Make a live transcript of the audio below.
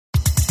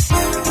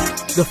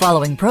The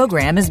following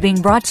program is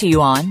being brought to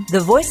you on the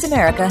Voice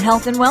America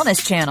Health and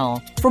Wellness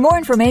channel. For more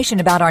information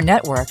about our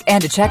network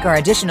and to check our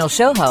additional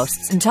show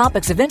hosts and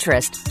topics of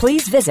interest,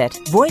 please visit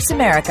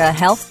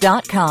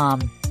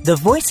voiceamericahealth.com. The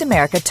Voice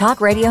America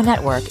Talk Radio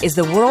Network is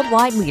the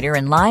worldwide leader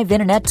in live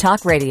Internet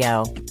talk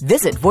radio.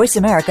 Visit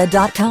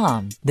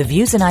voiceamerica.com. The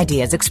views and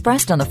ideas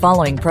expressed on the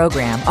following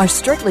program are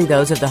strictly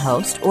those of the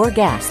host or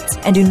guests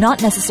and do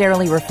not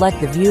necessarily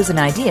reflect the views and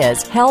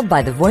ideas held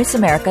by the Voice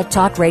America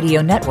Talk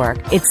Radio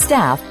Network, its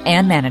staff,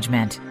 and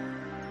management.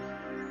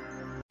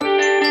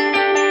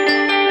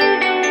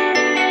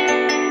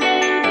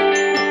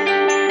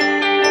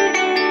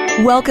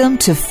 Welcome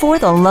to For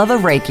the Love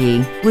of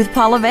Reiki with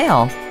Paula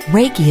Vale.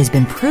 Reiki has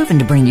been proven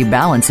to bring you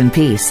balance and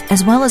peace,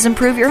 as well as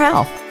improve your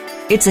health.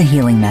 It's a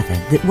healing method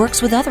that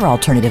works with other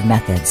alternative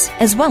methods,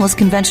 as well as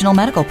conventional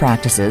medical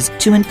practices,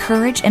 to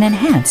encourage and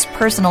enhance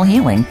personal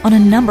healing on a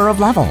number of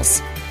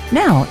levels.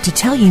 Now, to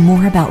tell you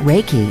more about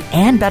Reiki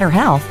and better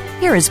health,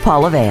 here is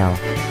Paula Vale.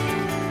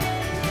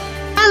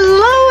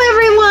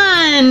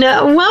 Hello,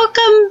 everyone.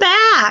 Welcome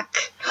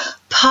back.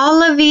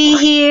 Paula V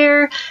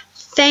here.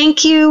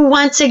 Thank you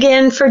once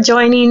again for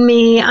joining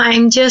me.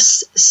 I'm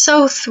just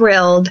so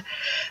thrilled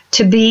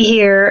to be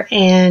here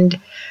and,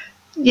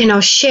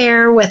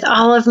 share with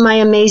all of my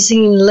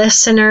amazing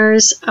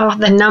listeners. Oh,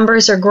 the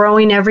numbers are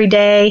growing every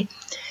day.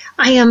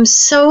 I am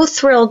so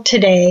thrilled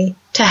today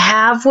to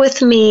have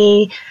with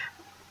me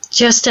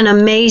just an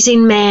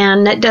amazing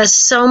man that does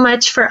so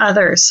much for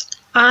others.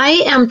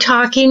 I am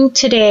talking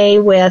today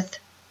with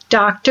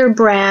Dr.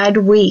 Brad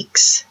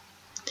Weeks.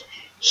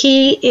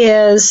 He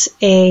is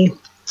an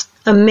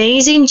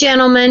amazing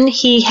gentleman.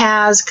 He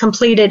has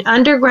completed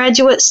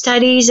undergraduate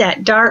studies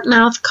at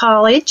Dartmouth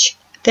College.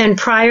 Then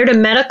prior to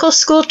medical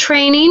school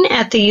training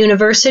at the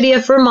University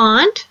of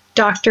Vermont,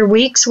 Dr.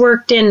 Weeks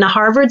worked in the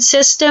Harvard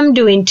system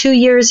doing 2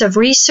 years of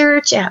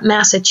research at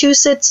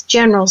Massachusetts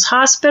General's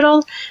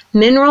Hospital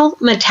Mineral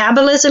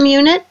Metabolism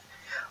Unit,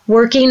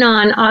 working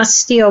on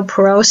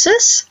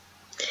osteoporosis.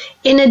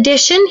 In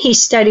addition, he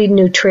studied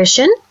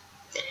nutrition,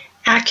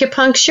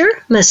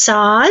 acupuncture,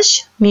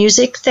 massage,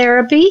 music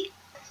therapy.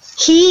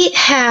 He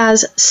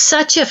has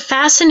such a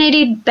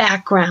fascinating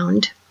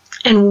background,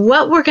 and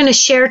what we're going to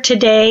share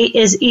today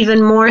is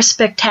even more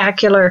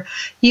spectacular.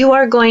 You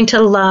are going to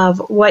love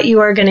what you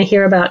are going to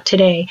hear about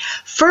today.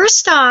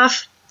 First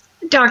off,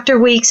 Dr.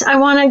 Weeks, I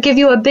want to give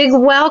you a big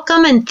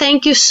welcome and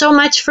thank you so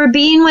much for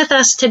being with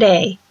us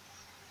today.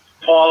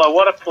 Paula,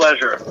 what a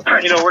pleasure.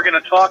 We're going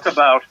to talk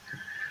about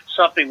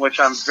something which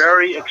I'm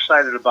very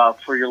excited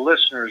about for your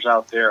listeners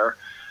out there.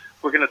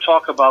 We're going to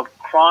talk about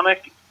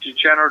chronic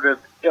degenerative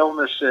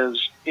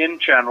illnesses in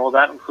general.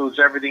 That includes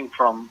everything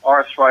from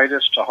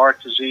arthritis to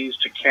heart disease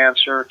to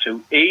cancer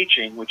to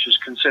aging, which is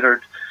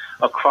considered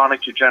a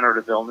chronic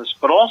degenerative illness.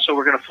 But also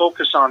we're going to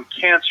focus on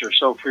cancer.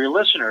 So for your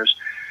listeners,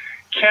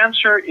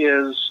 cancer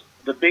is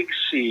the big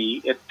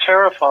C. It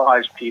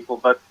terrifies people.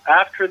 But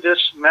after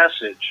this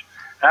message,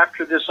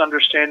 after this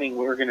understanding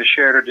we're going to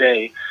share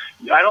today,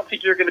 I don't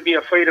think you're going to be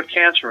afraid of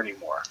cancer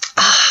anymore.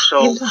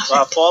 So,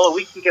 Paula,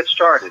 we can get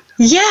started.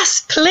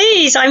 Yes,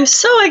 please. I'm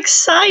so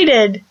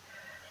excited.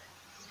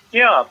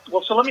 Yeah.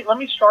 Well, so let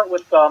me start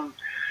with of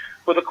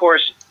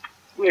course,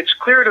 it's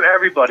clear to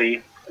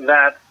everybody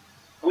that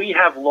we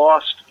have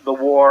lost the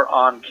war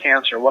on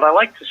cancer. What I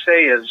like to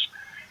say is,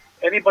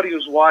 anybody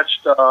who's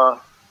watched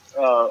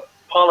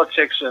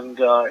politics and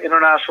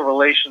international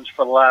relations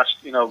for the last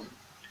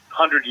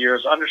 100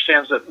 years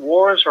understands that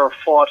wars are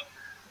fought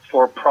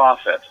for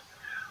profit.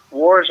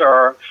 Wars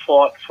are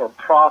fought for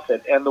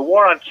profit, and the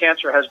war on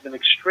cancer has been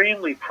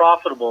extremely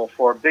profitable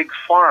for big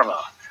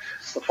pharma,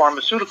 the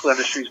pharmaceutical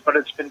industries, but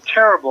it's been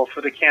terrible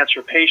for the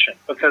cancer patient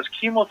because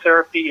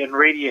chemotherapy and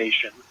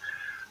radiation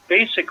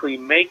basically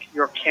make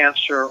your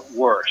cancer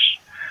worse.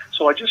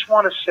 So I just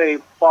want to say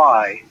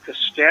why the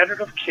standard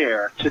of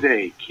care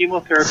today,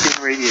 chemotherapy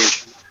and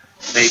radiation,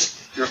 make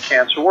your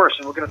cancer worse.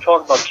 And we're going to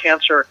talk about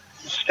cancer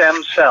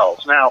stem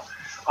cells. Now,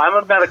 I'm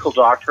a medical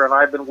doctor, and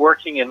I've been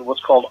working in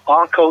what's called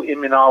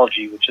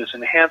oncoimmunology, which is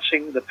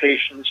enhancing the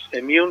patient's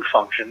immune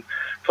function.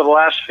 For the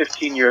last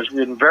 15 years,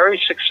 we've been very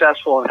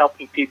successful in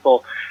helping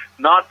people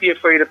not be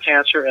afraid of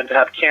cancer and to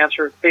have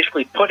cancer,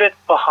 basically put it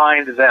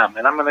behind them.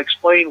 And I'm going to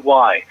explain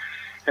why.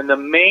 And the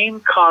main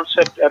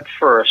concept at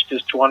first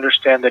is to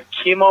understand that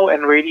chemo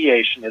and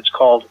radiation, it's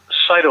called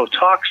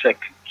cytotoxic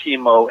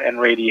chemo and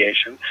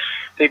radiation,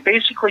 they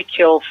basically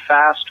kill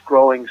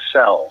fast-growing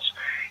cells.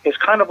 It's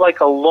kind of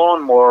like a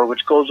lawnmower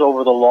which goes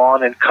over the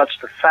lawn and cuts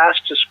the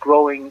fastest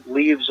growing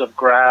leaves of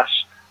grass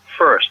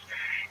first.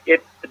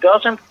 It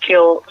doesn't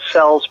kill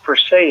cells per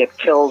se, it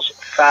kills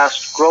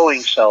fast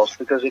growing cells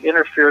because it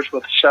interferes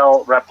with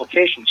cell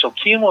replication. So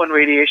chemo and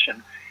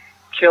radiation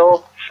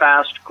kill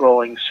fast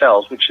growing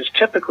cells, which is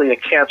typically a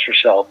cancer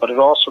cell, but it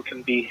also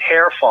can be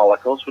hair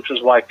follicles, which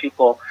is why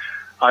people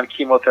on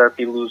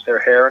chemotherapy lose their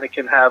hair, and it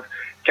can have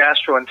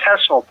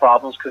gastrointestinal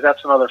problems because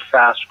that's another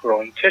fast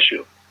growing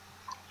tissue.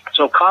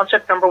 So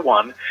concept number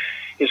one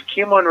is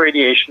chemo and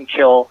radiation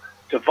kill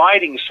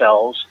dividing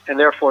cells and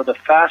therefore the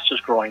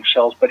fastest growing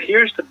cells. But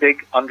here's the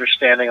big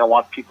understanding I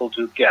want people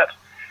to get.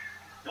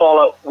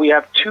 Paula, we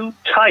have two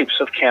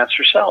types of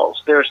cancer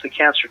cells. There's the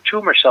cancer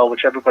tumor cell,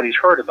 which everybody's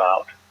heard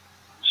about.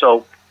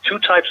 So two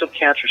types of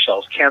cancer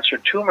cells, cancer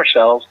tumor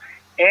cells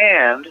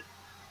and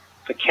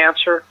the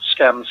cancer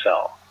stem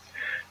cell.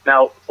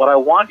 Now, what I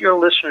want your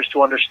listeners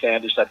to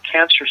understand is that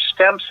cancer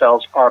stem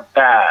cells are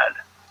bad.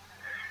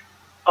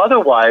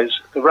 Otherwise,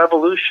 the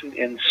revolution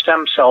in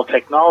stem cell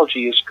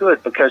technology is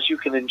good because you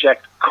can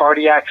inject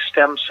cardiac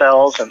stem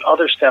cells and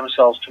other stem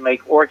cells to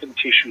make organ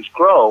tissues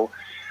grow.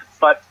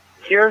 But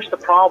here's the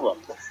problem.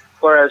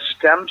 Whereas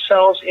stem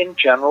cells in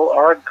general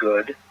are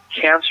good,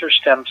 cancer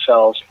stem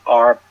cells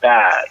are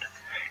bad.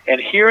 And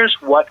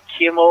here's what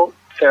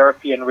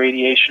chemotherapy and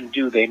radiation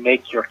do. They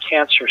make your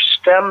cancer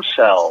stem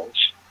cells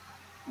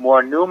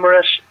more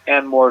numerous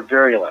and more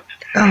virulent.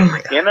 Oh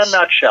my gosh. In a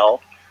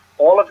nutshell,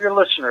 all of your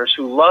listeners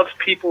who love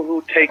people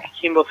who take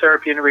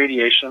chemotherapy and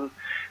radiation,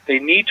 they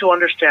need to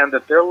understand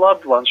that their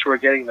loved ones who are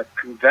getting the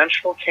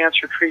conventional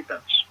cancer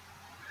treatments,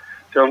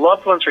 their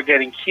loved ones are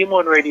getting chemo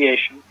and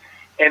radiation,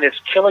 and it's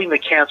killing the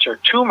cancer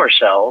tumor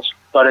cells,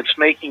 but it's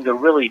making the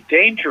really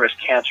dangerous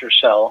cancer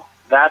cell,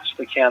 that's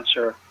the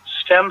cancer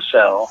stem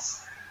cell,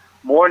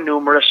 more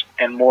numerous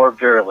and more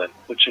virulent,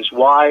 which is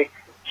why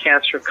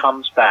cancer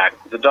comes back.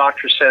 The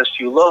doctor says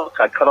to you, look,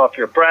 I cut off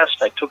your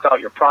breast, I took out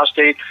your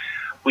prostate,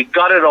 we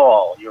got it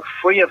all, you're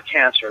free of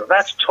cancer.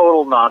 That's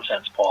total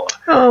nonsense, Paula.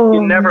 Oh,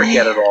 you never man.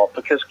 get it all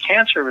because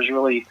cancer is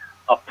really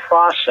a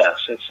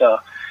process. It's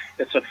a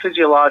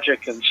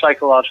physiologic and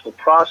psychological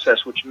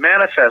process which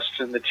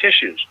manifests in the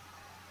tissues.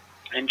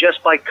 And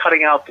just by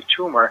cutting out the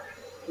tumor,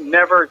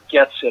 never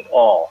gets it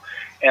all.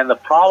 And the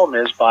problem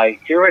is by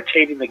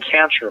irritating the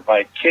cancer,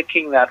 by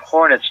kicking that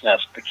hornet's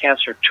nest, the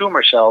cancer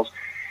tumor cells,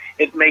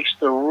 it makes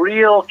the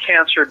real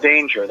cancer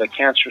danger, the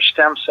cancer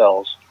stem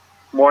cells,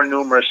 more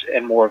numerous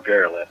and more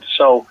virulent.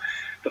 So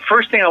the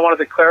first thing I wanted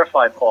to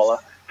clarify, Paula,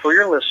 for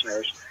your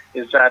listeners,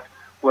 is that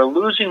we're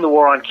losing the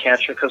war on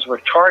cancer because we're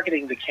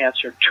targeting the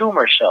cancer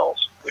tumor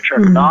cells, which are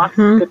not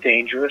the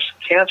dangerous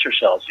cancer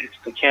cells. It's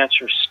the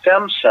cancer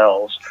stem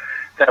cells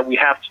that we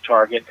have to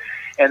target.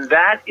 And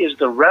that is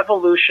the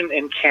revolution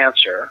in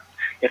cancer.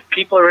 If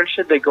people are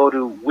interested, they go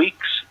to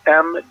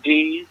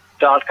weeksmd.com,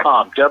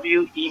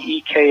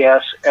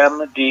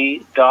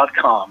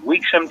 weeksmd.com.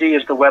 Weeksmd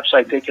is the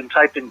website. They can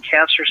type in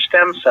cancer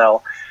stem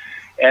cell,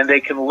 and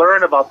they can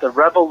learn about the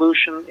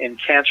revolution in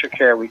cancer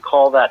care. We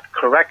call that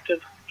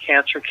corrective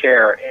cancer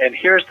care. And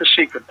here's the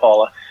secret,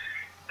 Paula.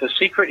 The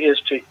secret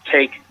is to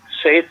take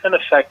safe and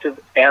effective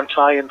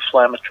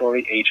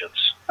anti-inflammatory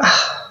agents.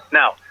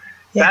 Now,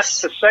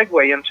 Yes. that's the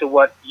segue into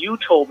what you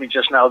told me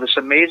just now, this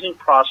amazing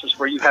process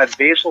where you had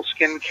basal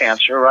skin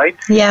cancer, right?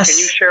 Yes. Can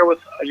you share with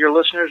your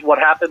listeners what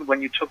happened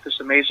when you took this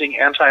amazing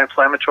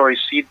anti-inflammatory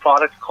seed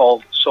product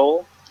called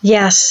Soul?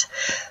 Yes.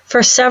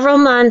 For several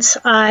months,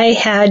 I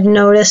had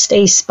noticed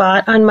a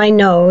spot on my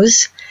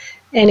nose,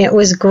 and it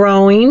was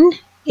growing.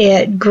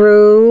 It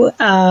grew,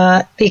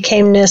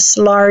 became this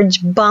large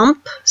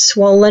bump,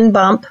 swollen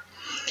bump.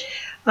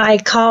 I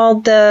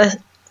called the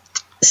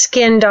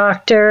skin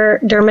doctor,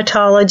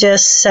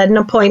 dermatologist, set an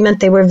appointment.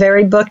 They were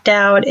very booked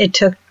out. It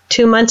took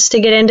 2 months to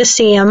get in to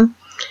see him.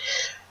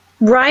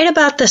 Right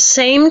about the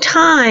same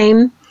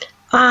time,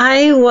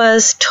 I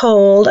was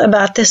told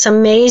about this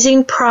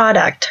amazing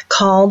product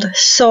called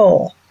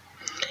Soul.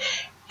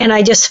 And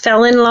I just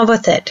fell in love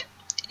with it.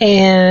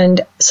 And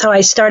so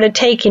I started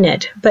taking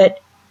it.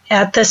 But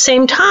at the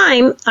same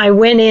time, I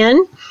went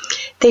in.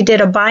 They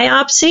did a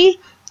biopsy.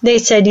 They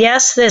said,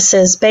 yes, this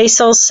is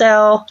basal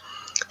cell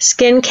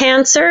skin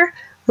cancer.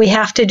 We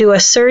have to do a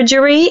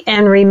surgery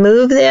and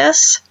remove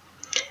this.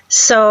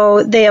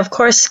 So they, of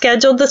course,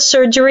 scheduled the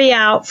surgery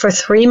out for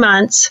 3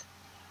 months.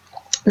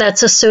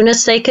 That's as soon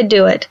as they could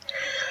do it.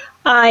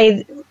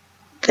 I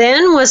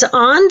then was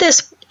on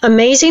this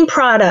amazing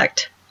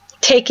product,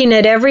 taking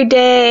it every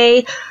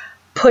day,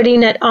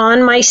 putting it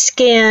on my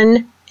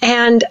skin,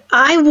 and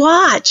I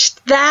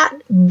watched that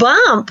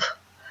bump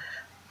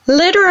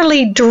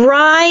literally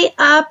dry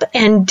up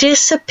and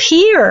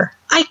disappear.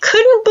 I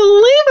couldn't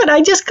believe it.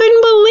 I just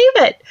couldn't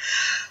believe it.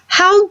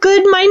 How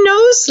good my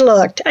nose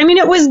looked. I mean,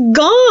 it was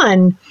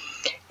gone.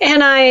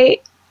 And I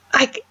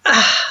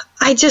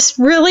just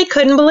really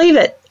couldn't believe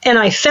it. And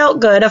I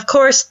felt good. Of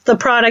course, the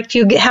product,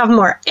 you have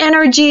more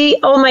energy.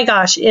 Oh my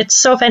gosh, it's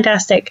so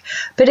fantastic.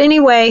 But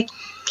anyway,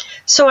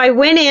 so I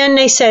went in,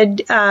 they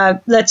said,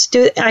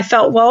 I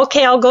felt, well,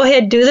 okay, I'll go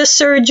ahead, do the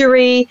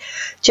surgery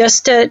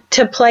just to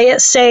play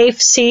it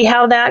safe, see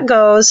how that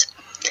goes.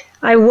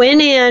 I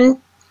went in,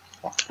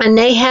 and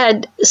they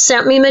had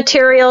sent me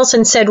materials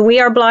and said, we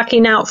are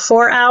blocking out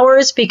 4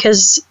 hours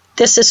because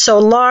this is so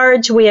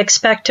large. We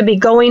expect to be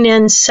going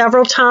in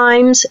several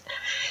times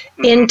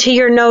into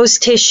your nose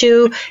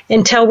tissue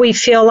until we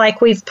feel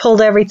like we've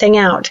pulled everything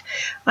out.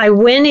 I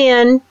went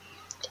in.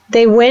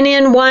 They went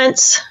in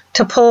once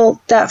to pull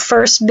that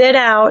first bit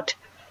out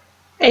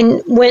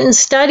and went and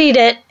studied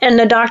it. And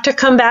the doctor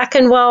come back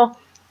and, well,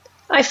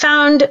 I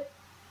found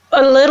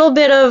a little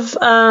bit of,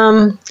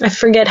 I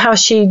forget how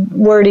she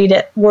worded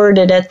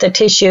it, the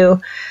tissue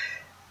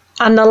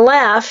on the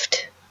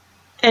left,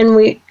 and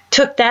we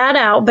took that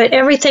out, but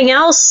everything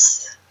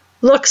else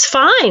looks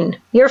fine.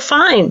 You're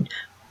fine.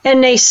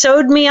 And they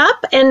sewed me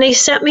up and they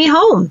sent me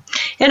home.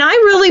 And I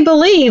really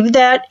believe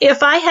that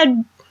if I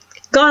had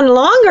gone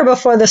longer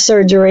before the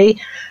surgery,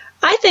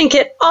 I think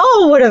it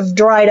all would have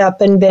dried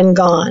up and been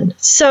gone.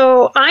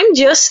 So I'm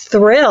just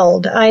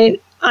thrilled.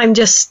 I'm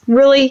just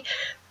really,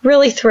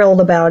 really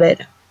thrilled about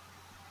it.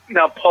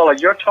 Now, Paula,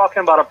 you're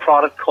talking about a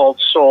product called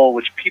Soul,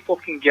 which people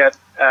can get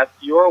at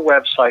your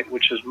website,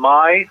 which is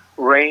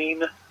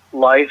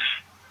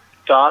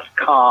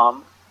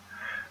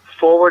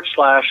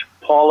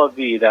myrainlife.com/Paula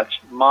V. That's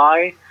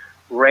myrain,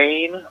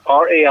 RAIN,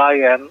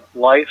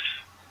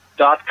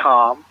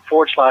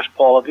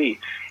 life.com/Paula V.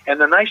 And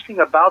the nice thing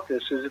about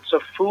this is it's a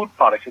food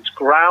product. It's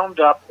ground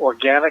up,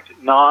 organic,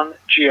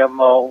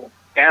 non-GMO,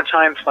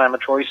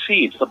 anti-inflammatory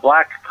seeds. The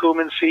black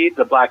cumin seed,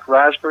 the black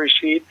raspberry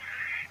seed,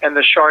 and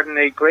the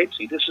Chardonnay grape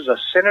seed. This is a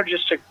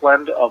synergistic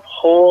blend of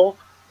whole,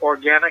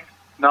 organic,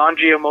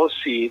 non-GMO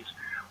seeds,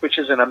 which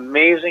is an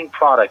amazing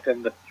product.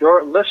 And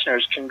your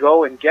listeners can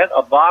go and get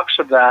a box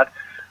of that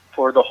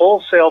for the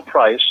wholesale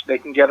price. They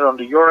can get it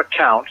under your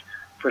account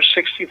for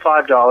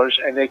 $65,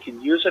 and they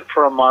can use it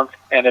for a month.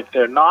 And if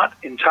they're not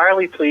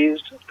entirely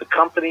pleased, the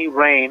company,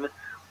 Rain,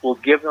 will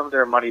give them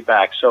their money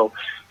back. So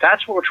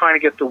that's what we're trying to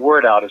get the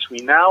word out, is we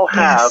now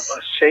have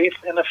a safe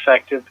and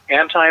effective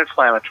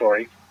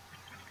anti-inflammatory.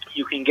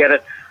 You can get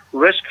it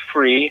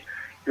risk-free.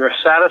 Your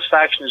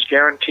satisfaction is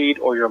guaranteed,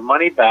 or your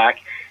money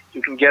back.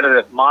 You can get it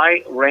at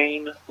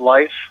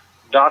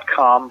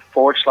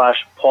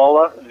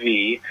myrainlife.com/Paula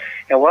V.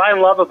 And what I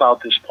love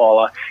about this,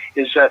 Paula,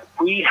 is that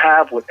we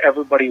have what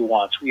everybody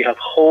wants. We have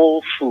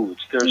whole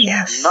foods.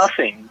 There's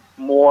nothing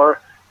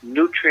more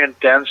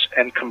nutrient-dense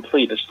and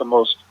complete. It's the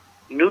most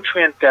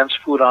nutrient-dense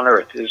food on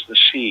earth is the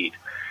seed.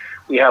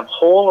 We have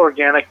whole,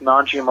 organic,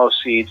 non-GMO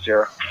seeds.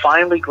 They're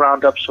finely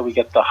ground up, so we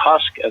get the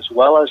husk as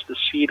well as the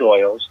seed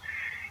oils.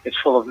 It's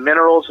full of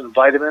minerals and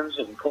vitamins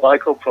and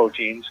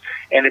glycoproteins,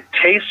 and it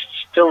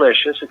tastes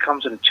delicious. It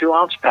comes in a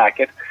 2-ounce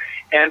packet.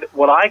 And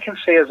what I can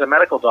say as a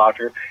medical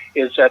doctor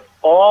is that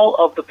all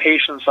of the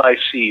patients I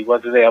see,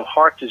 whether they have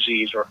heart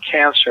disease or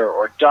cancer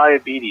or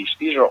diabetes,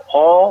 these are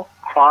all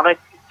chronic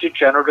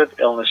degenerative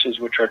illnesses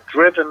which are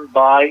driven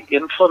by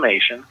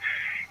inflammation.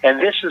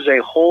 And this is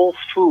a whole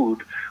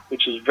food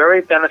which is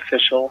very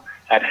beneficial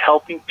at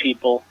helping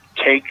people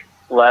take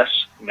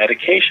less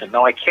medication.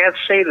 Now, I can't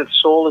say that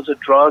Soul is a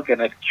drug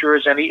and it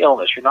cures any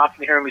illness. You're not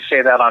going to hear me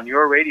say that on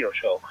your radio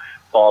show,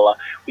 Paula.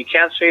 We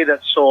can't say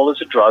that Soul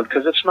is a drug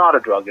because it's not a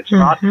drug. It's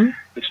not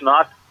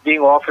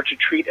being offered to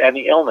treat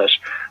any illness.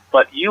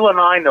 But you and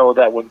I know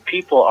that when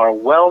people are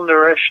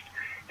well-nourished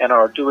and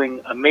are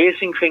doing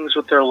amazing things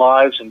with their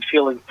lives and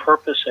feeling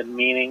purpose and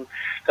meaning,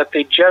 that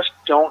they just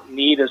don't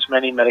need as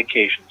many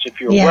medications.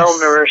 If you're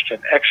well-nourished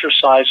and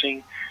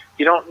exercising,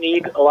 you don't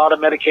need a lot of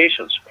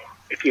medications.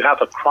 If you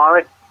have a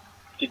chronic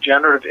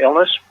degenerative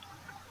illness,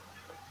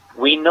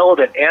 we know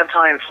that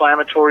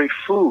anti-inflammatory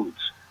foods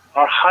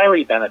are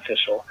highly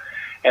beneficial.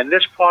 And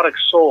this product,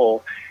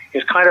 Soul,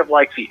 is kind of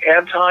like the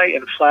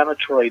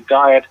anti-inflammatory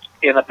diet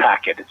in a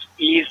packet. It's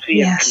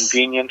easy and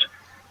convenient,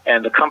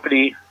 and the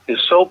company is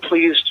so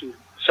pleased to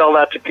sell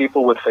that to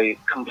people with a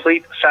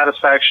complete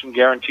satisfaction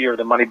guarantee or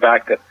the money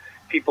back that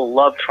people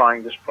love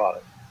trying this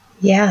product.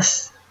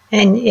 Yes.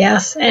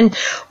 And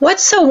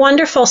what's so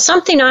wonderful,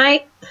 something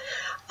I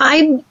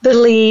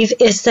believe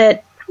is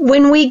that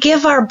when we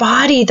give our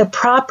body the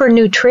proper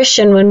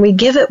nutrition, when we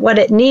give it what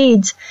it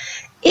needs,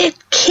 it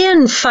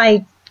can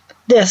fight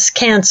this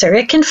cancer.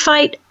 It can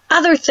fight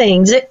other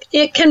things.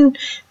 It can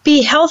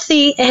be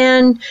healthy,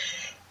 and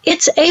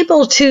it's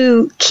able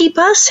to keep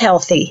us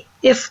healthy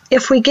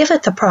if we give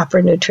it the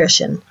proper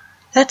nutrition.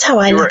 That's how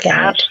I look at it. You're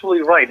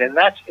absolutely right. And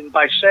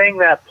by saying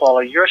that,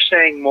 Paula, you're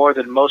saying more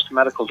than most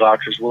medical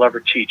doctors will ever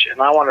teach.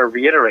 And I want to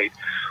reiterate,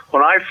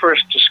 when I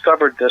first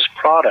discovered this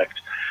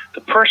product,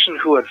 the person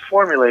who had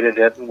formulated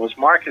it and was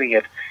marketing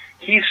it,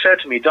 he said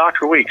to me,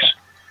 Dr. Weeks,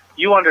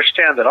 you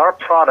understand that our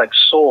product,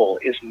 Soul,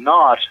 is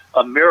not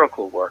a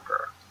miracle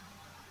worker.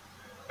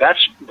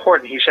 That's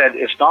important. He said,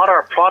 it's not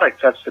our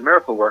product that's the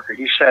miracle worker.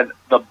 He said,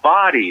 the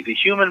body, the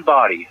human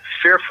body,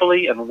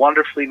 fearfully and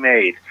wonderfully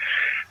made,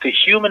 the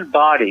human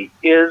body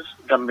is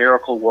the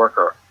miracle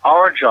worker.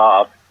 Our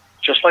job,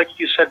 just like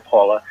you said,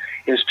 Paula,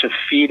 is to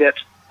feed it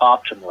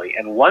optimally.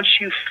 And once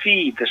you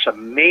feed this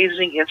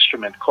amazing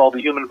instrument called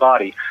the human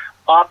body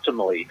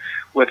optimally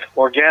with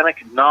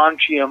organic,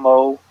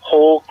 non-GMO,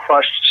 whole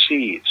crushed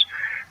seeds,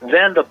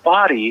 then the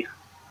body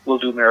will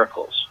do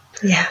miracles.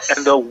 Yes.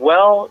 And the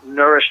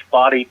well-nourished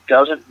body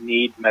doesn't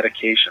need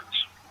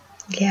medications.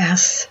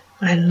 Yes.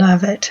 I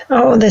love it.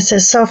 Oh, this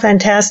is so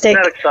fantastic.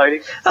 Isn't that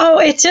exciting? Oh,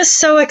 it's just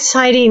so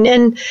exciting.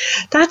 And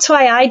that's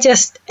why I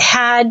just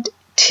had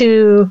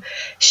to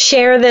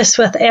share this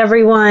with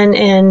everyone.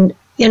 And,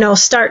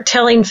 start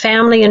telling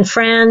family and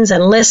friends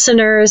and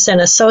listeners and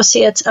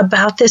associates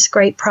about this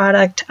great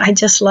product. I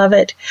just love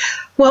it.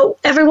 Well,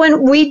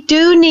 everyone, we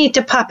do need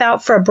to pop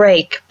out for a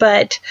break,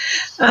 but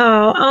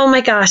oh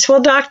my gosh.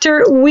 Well,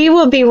 Doctor, we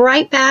will be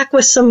right back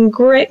with some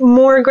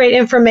more great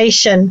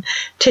information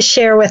to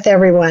share with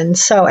everyone.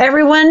 So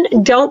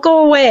everyone, don't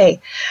go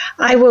away.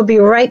 I will be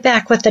right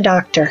back with the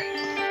doctor.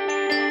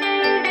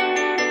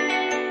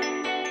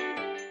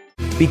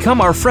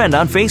 Become our friend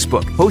on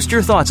Facebook. Post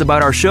your thoughts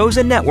about our shows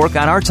and network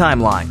on our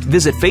timeline.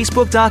 Visit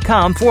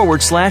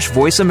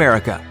facebook.com/Voice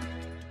America.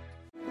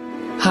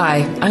 Hi,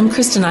 I'm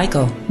Kristen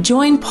Eichel.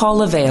 Join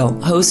Paula Vale,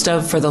 host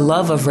of For the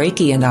Love of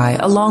Reiki and I,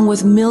 along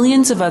with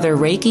millions of other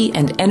Reiki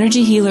and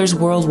energy healers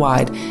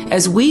worldwide,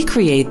 as we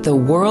create the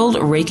World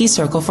Reiki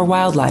Circle for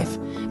Wildlife.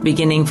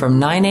 Beginning from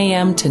 9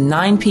 a.m. to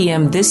 9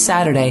 p.m. this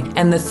Saturday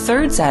and the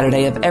third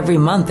Saturday of every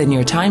month in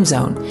your time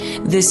zone,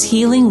 this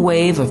healing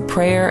wave of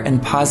prayer and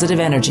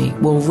positive energy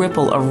will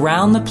ripple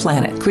around the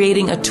planet,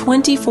 creating a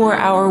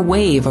 24-hour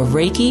wave of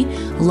Reiki,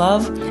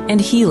 love,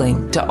 and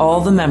healing to all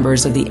the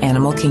members of the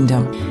animal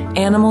kingdom.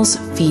 Animals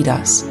feed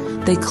us,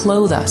 they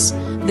clothe us,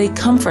 they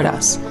comfort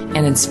us,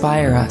 and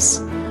inspire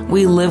us.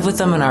 We live with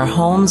them in our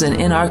homes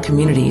and in our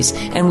communities,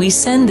 and we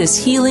send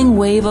this healing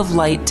wave of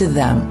light to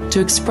them to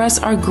express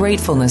our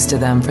gratefulness to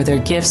them for their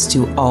gifts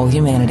to all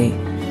humanity.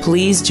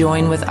 Please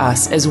join with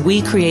us as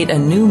we create a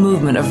new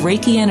movement of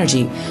Reiki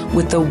energy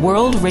with the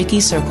World Reiki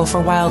Circle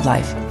for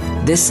Wildlife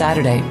this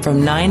Saturday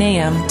from 9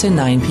 a.m. to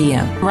 9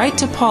 p.m. Write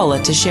to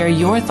Paula to share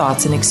your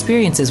thoughts and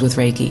experiences with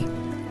Reiki.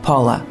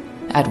 Paula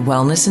at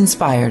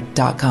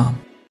wellnessinspired.com.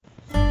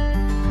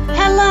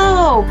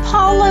 Hello,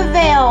 Paula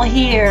Vale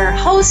here,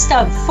 host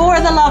of For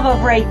the Love of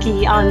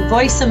Reiki on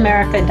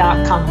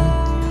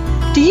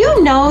VoiceAmerica.com. Do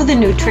you know the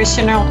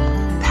nutritional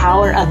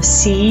power of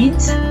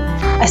seeds?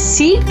 A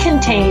seed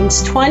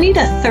contains 20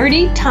 to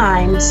 30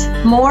 times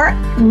more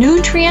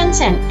nutrients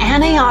and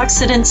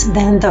antioxidants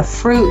than the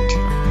fruit.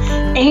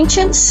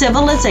 Ancient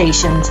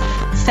civilizations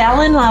fell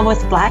in love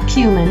with black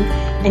cumin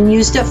and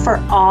used it for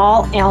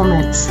all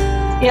ailments.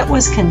 It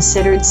was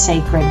considered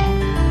sacred.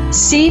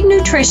 Seed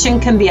nutrition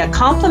can be a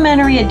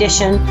complementary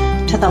addition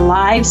to the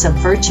lives of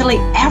virtually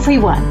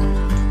everyone.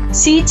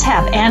 Seeds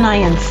have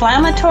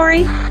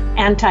anti-inflammatory,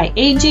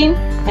 anti-aging,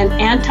 and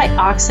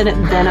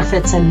antioxidant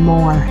benefits and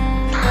more.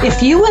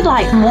 If you would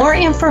like more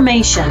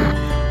information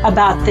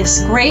about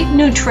this great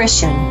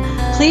nutrition,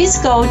 please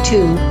go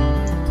to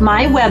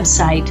my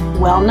website,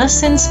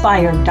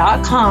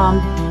 wellnessinspired.com,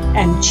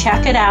 and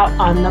check it out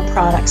on the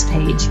products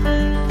page.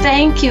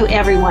 Thank you,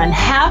 everyone.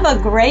 Have a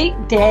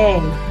great day.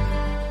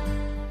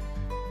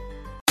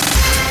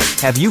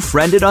 Have you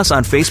friended us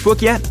on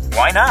Facebook yet?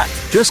 Why not?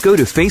 Just go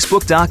to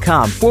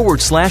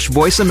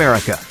facebook.com/Voice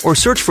America or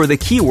search for the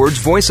keywords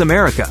Voice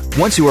America.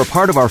 Once you are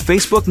part of our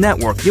Facebook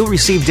network, you'll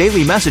receive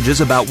daily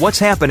messages about what's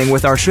happening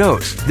with our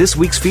shows, this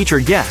week's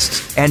featured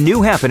guests, and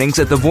new happenings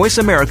at the Voice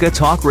America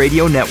Talk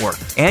Radio Network.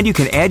 And you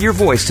can add your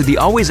voice to the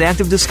always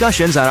active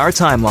discussions on our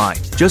timeline.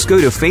 Just go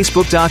to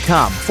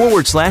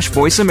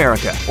facebook.com/Voice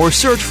America or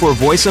search for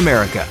Voice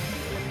America.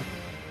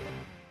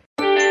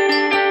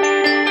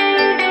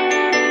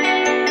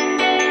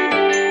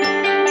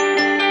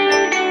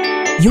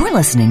 You're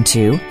listening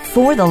to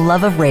For the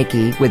Love of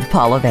Reiki with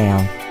Paula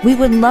Vale. We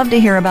would love to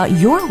hear about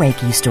your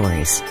Reiki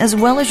stories, as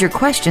well as your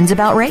questions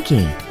about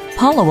Reiki.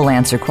 Paula will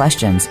answer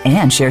questions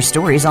and share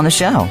stories on the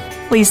show.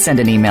 Please send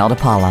an email to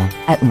Paula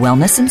at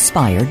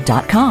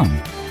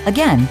wellnessinspired.com.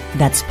 Again,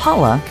 that's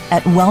Paula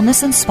at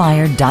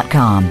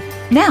wellnessinspired.com.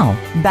 Now,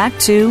 back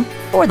to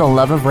For the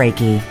Love of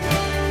Reiki.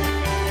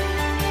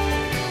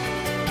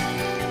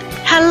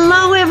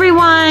 Hello,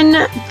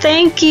 everyone.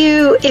 Thank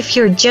you. If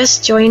you're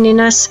just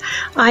joining us,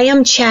 I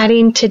am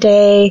chatting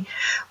today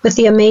with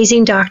the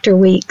amazing Dr.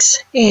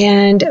 Weeks,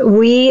 and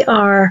we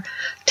are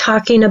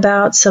talking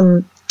about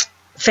some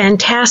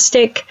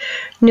fantastic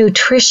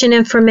nutrition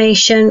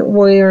information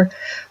where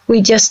we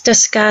just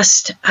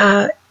discussed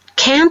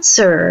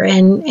cancer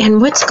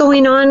and what's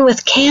going on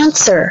with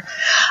cancer.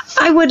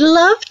 I would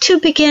love to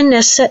begin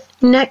this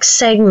next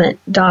segment,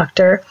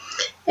 Doctor,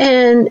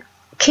 and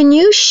can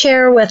you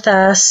share with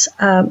us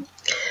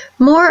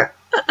more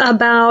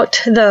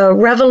about the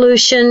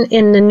revolution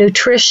in the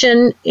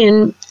nutrition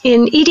in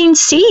eating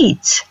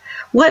seeds?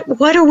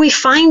 What are we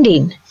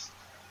finding?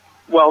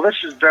 Well,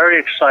 this is very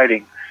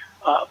exciting.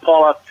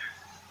 Paula,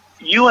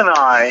 you and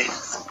I,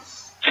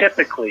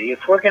 typically,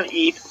 if we're going to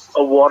eat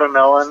a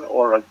watermelon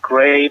or a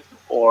grape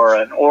or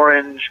an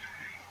orange,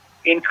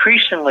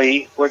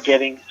 increasingly we're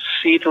getting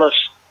seedless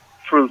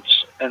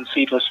fruits and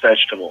seedless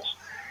vegetables.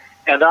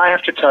 And I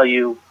have to tell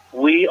you,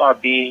 we are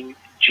being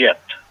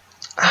gypped.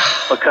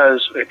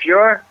 Because if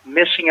you're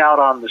missing out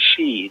on the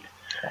seed,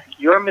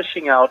 you're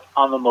missing out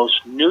on the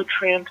most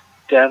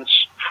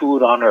nutrient-dense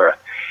food on earth.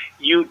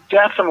 You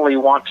definitely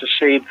want to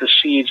save the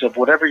seeds of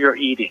whatever you're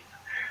eating.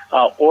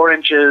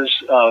 Oranges,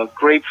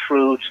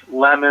 grapefruit,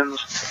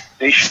 lemons,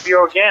 they should be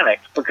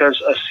organic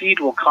because a seed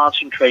will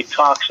concentrate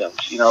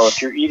toxins. You know,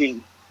 if you're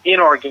eating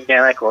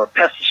inorganic or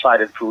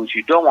pesticide foods,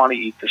 you don't want to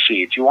eat the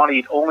seeds. You want to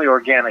eat only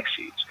organic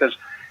seeds because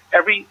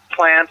every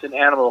plant and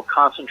animal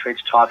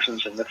concentrates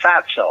toxins in the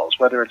fat cells,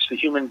 whether it's the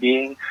human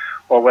being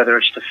or whether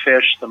it's the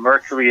fish. The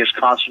mercury is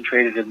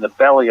concentrated in the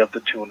belly of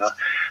the tuna.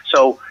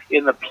 So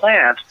in the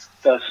plant,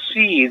 the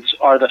seeds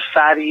are the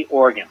fatty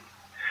organ.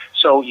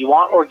 So you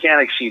want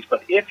organic seeds,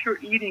 but if you're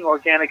eating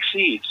organic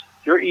seeds,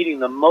 you're eating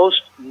the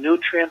most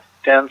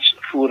nutrient-dense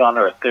food on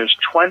earth. There's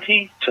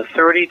 20 to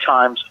 30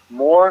 times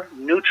more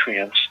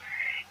nutrients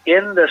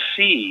in the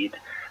seed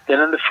than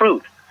in the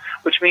fruit,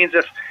 which means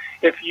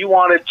if you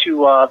wanted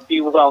to be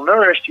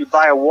well-nourished, you'd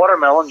buy a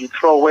watermelon, you'd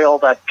throw away all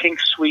that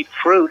pink, sweet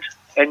fruit,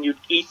 and you'd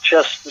eat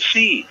just the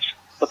seeds.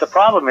 But the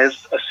problem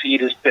is a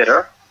seed is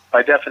bitter.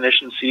 By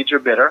definition, seeds are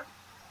bitter,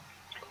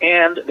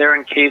 and they're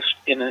encased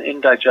in an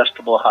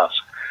indigestible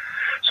husk.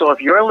 So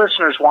if your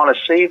listeners want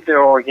to save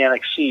their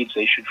organic seeds,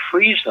 they should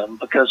freeze them,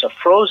 because a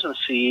frozen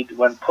seed,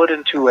 when put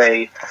into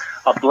a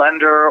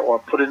blender or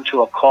put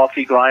into a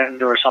coffee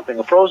grinder or something,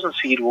 a frozen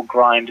seed will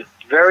grind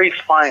very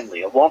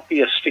finely. It won't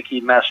be a sticky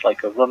mess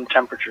like a room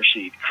temperature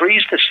seed.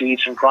 Freeze the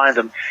seeds and grind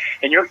them,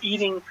 and you're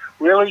eating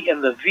really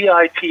in the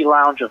VIP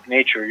lounge of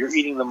nature. You're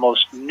eating the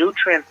most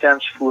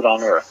nutrient-dense food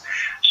on earth.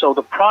 So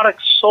the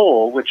product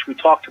Soul, which we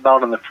talked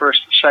about in the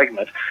first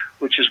segment,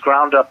 which is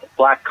ground up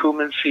black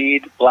cumin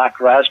seed, black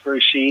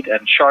raspberry seed,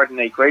 and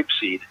Chardonnay grape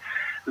seed,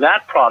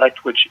 that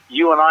product, which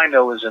you and I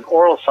know is an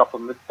oral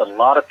supplement, but a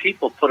lot of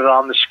people put it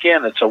on the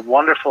skin. It's a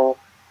wonderful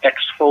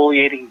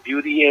exfoliating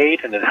beauty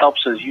aid, and it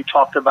helps, as you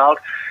talked about,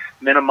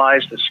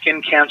 minimize the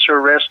skin cancer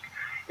risk.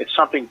 It's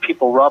something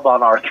people rub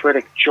on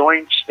arthritic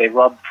joints. They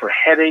rub for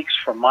headaches,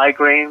 for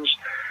migraines.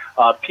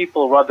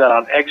 People rub that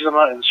on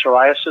eczema and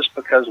psoriasis,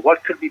 because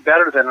what could be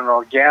better than an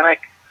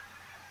organic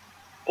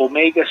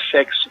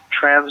omega-6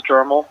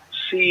 transdermal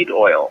seed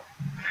oil?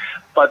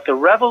 But the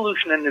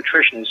revolution in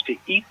nutrition is to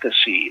eat the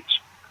seeds.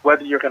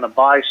 Whether you're going to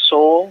buy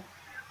Soul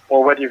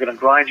or whether you're going to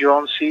grind your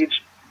own seeds,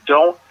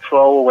 don't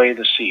throw away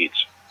the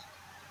seeds.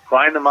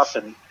 Grind them up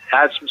and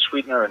add some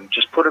sweetener and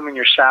just put them in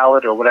your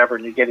salad or whatever,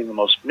 and you're getting the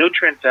most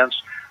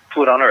nutrient-dense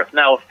food on earth.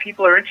 Now, if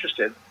people are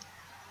interested,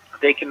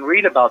 they can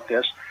read about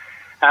this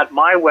at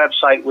my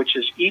website, which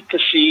is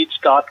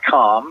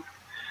eattheseeds.com,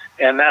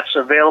 and that's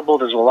available.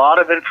 There's a lot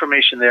of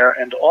information there,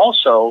 and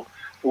also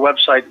the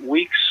website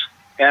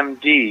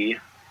weeksmd.com,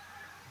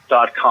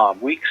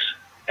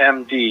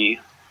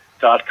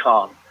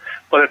 weeksmd.com.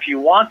 But if you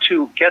want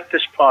to get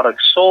this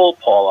product Soul,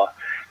 Paula,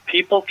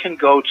 people can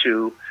go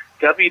to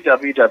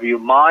www.myrain,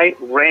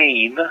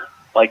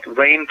 like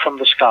rain from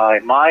the sky,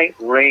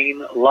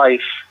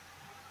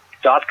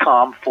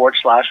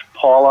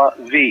 myrainlife.com/Paula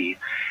V.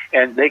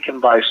 And they can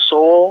buy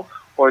Soul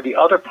or the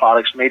other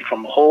products made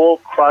from whole,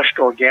 crushed,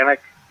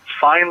 organic,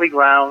 finely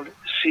ground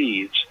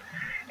seeds,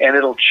 and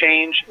it'll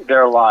change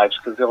their lives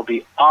because they'll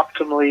be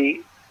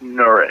optimally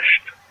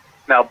nourished.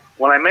 Now,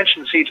 when I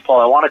mention seeds,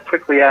 Paul, I want to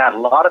quickly add, a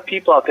lot of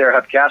people out there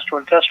have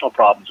gastrointestinal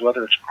problems,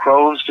 whether it's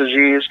Crohn's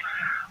disease,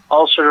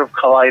 ulcerative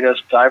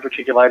colitis,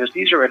 diverticulitis.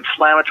 These are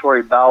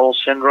inflammatory bowel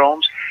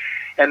syndromes,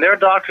 and their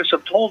doctors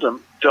have told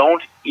them,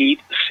 don't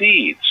eat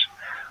seeds.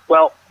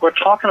 Well, we're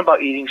talking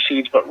about eating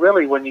seeds, but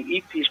really when you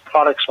eat these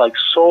products like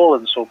Soul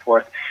and so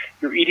forth,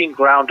 you're eating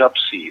ground up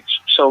seeds.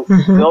 So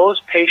those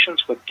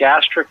patients with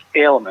gastric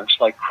ailments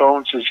like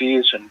Crohn's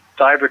disease and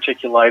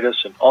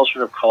diverticulitis and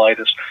ulcerative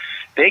colitis,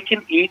 they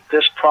can eat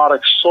this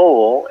product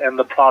Soul and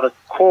the product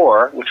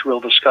Core, which we'll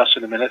discuss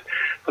in a minute,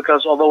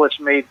 because although it's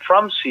made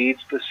from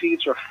seeds, the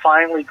seeds are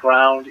finely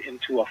ground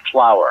into a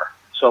flour.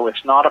 So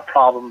it's not a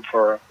problem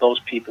for those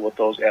people with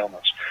those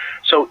ailments.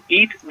 So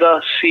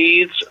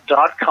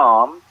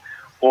eattheseeds.com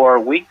or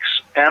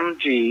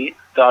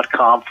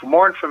weeksmd.com for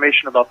more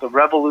information about the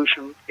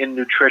revolution in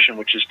nutrition,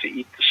 which is to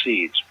eat the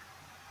seeds.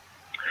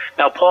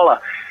 Now,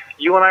 Paula,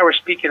 you and I were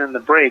speaking in the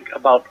break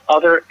about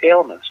other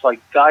ailments like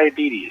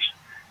diabetes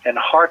and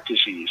heart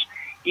disease,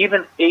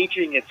 even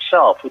aging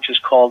itself, which is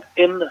called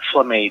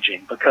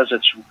inflammaging because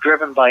it's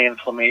driven by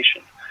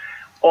inflammation.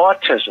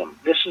 Autism,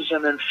 this is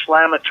an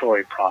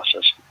inflammatory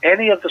process.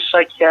 Any of the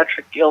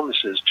psychiatric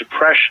illnesses,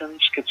 depression,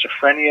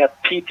 schizophrenia,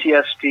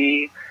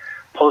 PTSD,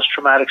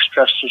 post-traumatic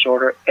stress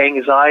disorder,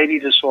 anxiety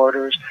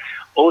disorders,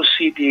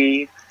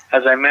 OCD,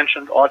 as I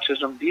mentioned,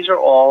 autism, these are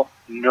all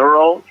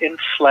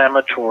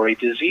neuroinflammatory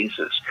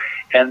diseases.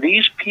 And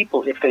these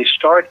people, if they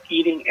start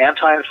eating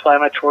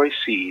anti-inflammatory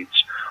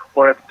seeds,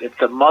 or if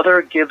the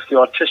mother gives the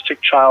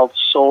autistic child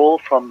Soul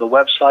from the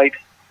website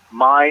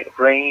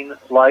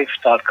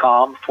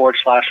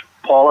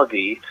myrainlife.com/Paula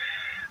V,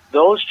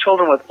 those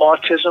children with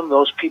autism,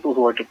 those people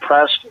who are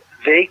depressed,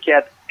 they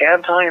get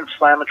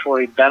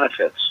anti-inflammatory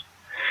benefits.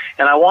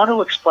 And I want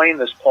to explain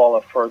this,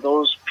 Paula, for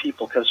those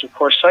people, because, of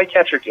course,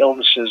 psychiatric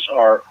illnesses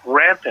are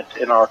rampant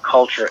in our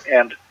culture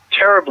and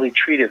terribly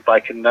treated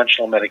by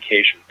conventional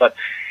medication. But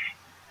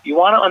you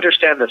want to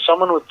understand that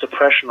someone with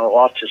depression or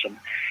autism,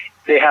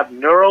 they have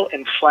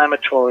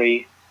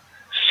neuroinflammatory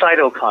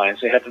cytokines.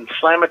 They have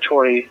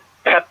inflammatory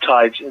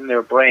peptides in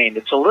their brain.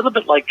 It's a little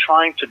bit like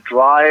trying to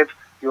drive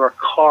your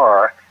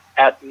car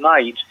at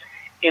night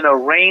in a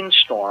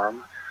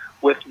rainstorm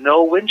with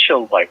no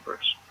windshield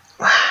wipers.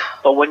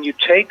 But when you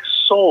take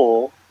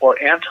Soul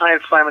or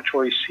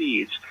anti-inflammatory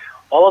seeds,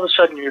 all of a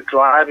sudden you're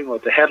driving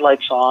with the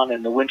headlights on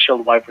and the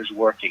windshield wipers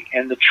working.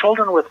 And the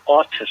children with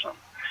autism,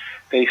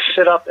 they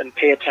sit up and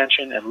pay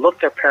attention and look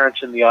their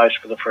parents in the eyes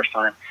for the first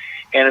time.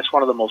 And it's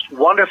one of the most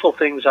wonderful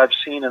things I've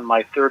seen in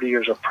my 30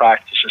 years of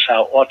practice is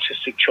how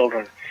autistic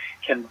children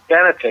can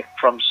benefit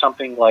from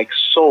something like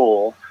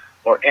Soul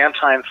or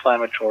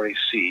anti-inflammatory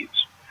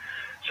seeds.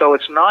 So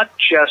it's not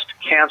just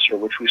cancer,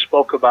 which we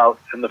spoke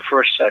about in the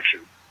first section,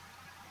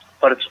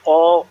 but it's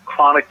all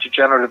chronic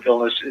degenerative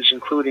illnesses,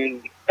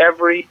 including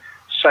every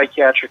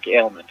psychiatric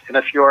ailment. And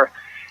if your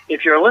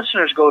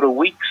listeners go to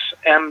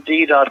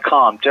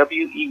weeksmd.com,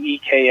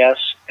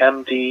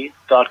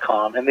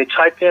 WEEKSMD.com, and they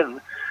type in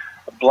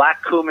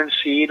black cumin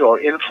seed or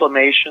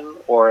inflammation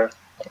or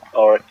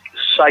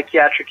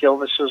psychiatric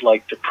illnesses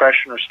like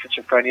depression or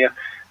schizophrenia,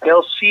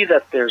 they'll see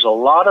that there's a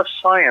lot of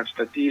science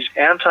that these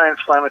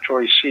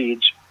anti-inflammatory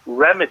seeds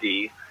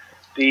remedy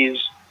these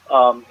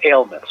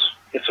ailments.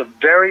 It's a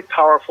very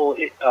powerful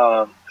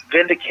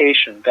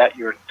vindication that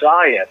your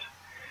diet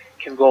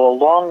can go a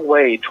long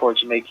way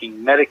towards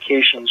making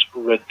medications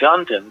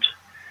redundant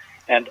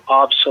and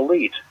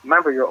obsolete.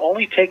 Remember, you're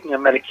only taking a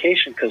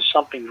medication because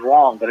something's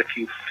wrong, but if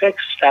you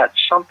fix that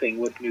something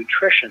with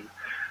nutrition,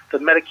 the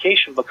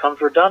medication becomes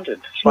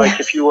redundant. It's like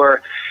if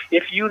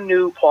you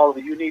knew, Paula,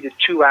 that you needed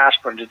 2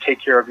 aspirin to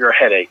take care of your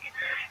headache,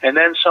 and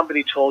then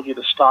somebody told you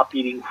to stop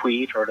eating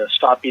wheat or to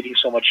stop eating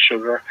so much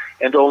sugar,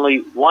 and only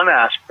 1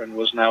 aspirin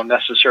was now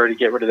necessary to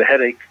get rid of the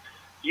headache,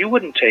 you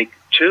wouldn't take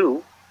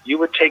 2. You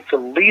would take the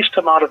least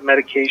amount of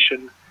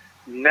medication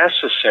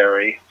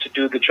necessary to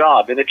do the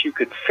job. And if you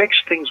could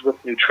fix things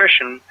with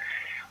nutrition,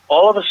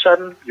 all of a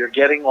sudden you're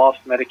getting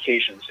off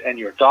medications, and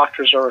your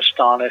doctors are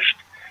astonished,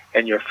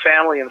 and your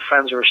family and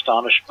friends are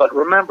astonished. But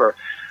remember,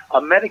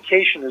 a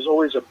medication is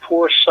always a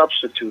poor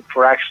substitute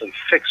for actually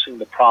fixing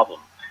the problem.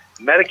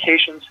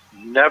 Medications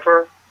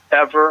never,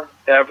 ever,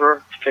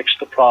 ever fix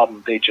the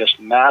problem. They just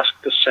mask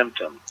the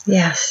symptom.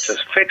 Yes. To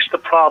fix the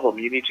problem,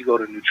 you need to go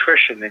to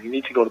nutrition, and you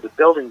need to go to the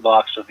building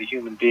blocks of the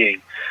human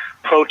being: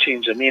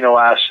 proteins, amino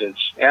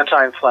acids,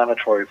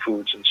 anti-inflammatory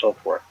foods, and so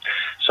forth.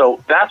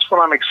 So that's what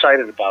I'm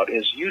excited about,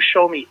 is you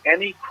show me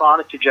any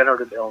chronic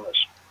degenerative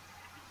illness,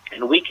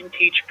 and we can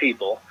teach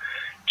people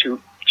to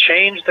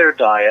change their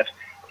diet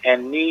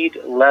and need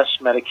less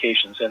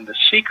medications. And the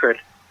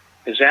secret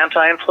is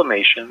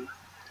anti-inflammation,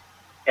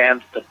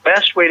 and the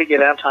best way to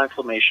get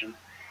anti-inflammation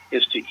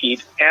is to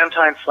eat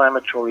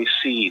anti-inflammatory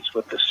seeds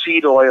with the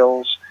seed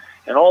oils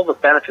and all the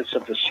benefits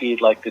of the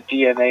seed, like the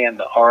DNA and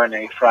the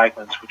RNA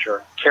fragments which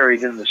are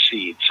carried in the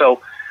seed.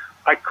 So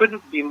I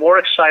couldn't be more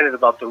excited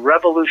about the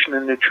revolution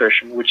in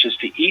nutrition, which is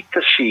to eat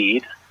the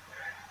seed,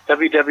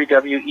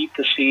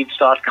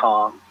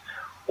 www.eattheseeds.com,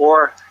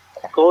 or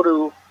go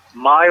to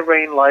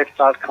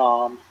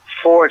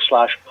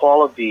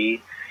myrainlife.com/Paula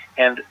V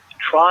and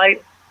try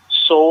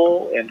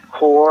Soul and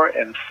Core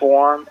and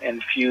Form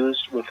and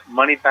Fused with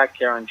money-back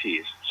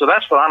guarantees. So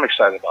that's what I'm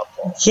excited about,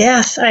 Paul.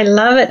 Yes, I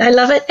love it. I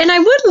love it. And I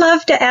would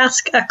love to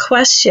ask a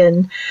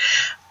question.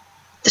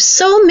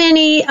 So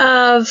many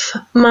of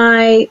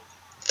my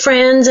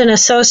friends and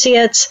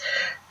associates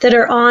that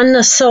are on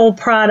the Soul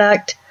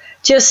product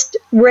just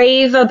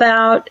rave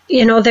about,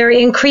 their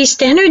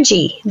increased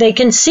energy. They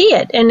can see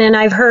it. And then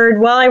I've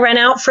heard, well, I ran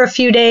out for a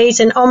few days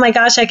and, oh my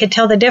gosh, I could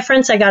tell the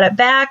difference. I got it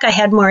back. I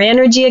had more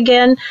energy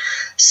again.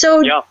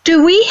 So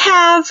do we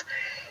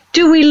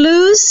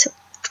lose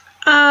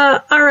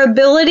our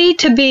ability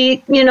to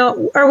be,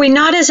 are we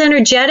not as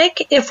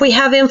energetic if we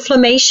have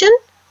inflammation?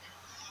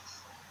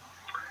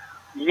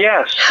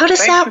 Yes. How does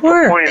Thank that you for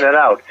work? pointing that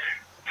out.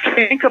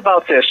 Think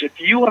about this. If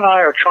you and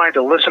I are trying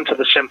to listen to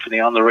the symphony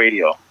on the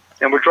radio,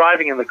 and we're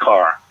driving in the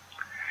car,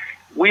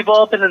 we've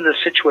all been in this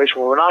situation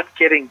where we're not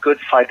getting good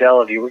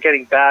fidelity. We're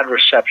getting bad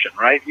reception,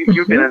 right?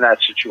 You've been in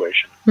that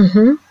situation.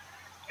 Mm-hmm.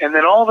 And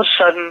then all of a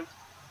sudden,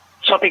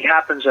 something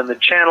happens and the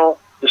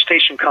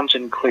station comes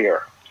in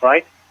clear,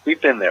 right? We've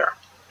been there.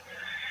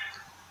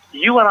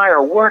 You and I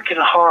are working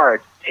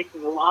hard,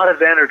 taking a lot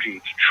of energy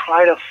to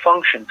try to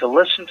function, to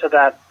listen to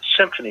that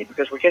symphony,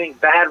 because we're getting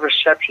bad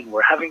reception.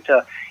 We're having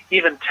to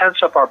even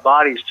tense up our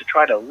bodies to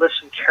try to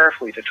listen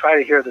carefully, to try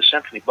to hear the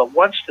symphony. But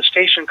once the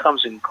station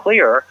comes in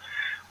clear,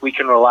 we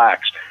can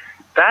relax.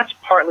 That's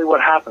partly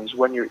what happens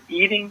when you're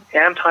eating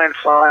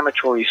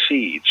anti-inflammatory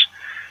seeds.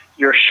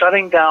 You're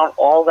shutting down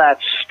all that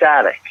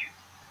static,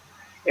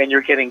 and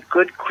you're getting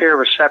good, clear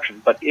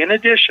reception. But in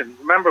addition,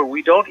 remember,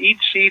 we don't eat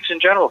seeds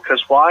in general,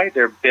 because why?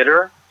 They're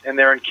bitter, and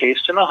they're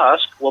encased in a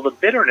husk. Well, the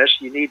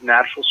bitterness, you need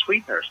natural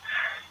sweeteners.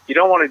 You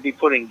don't want to be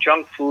putting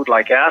junk food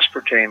like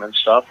aspartame and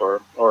stuff,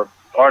 or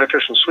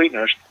artificial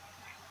sweeteners.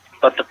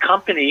 But the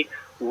company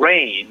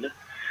Rain,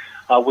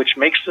 which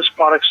makes this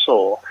product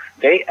Soul,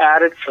 they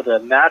added for the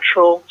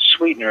natural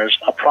sweeteners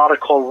a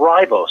product called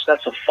ribose.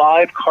 That's a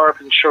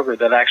 5-carbon sugar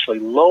that actually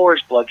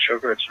lowers blood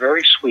sugar. It's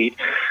very sweet,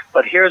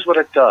 but here's what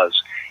it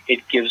does.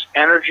 It gives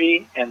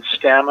energy and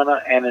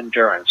stamina and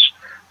endurance.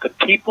 The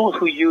people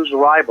who use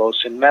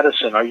ribose in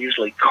medicine are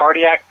usually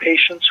cardiac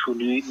patients who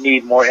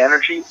need more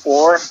energy,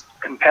 or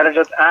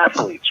competitive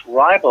athletes.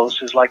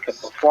 Ribose is like a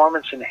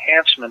performance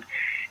enhancement,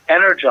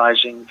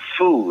 energizing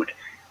food.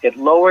 It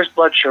lowers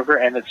blood sugar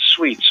and it's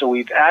sweet. So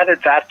we've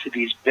added that to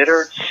these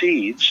bitter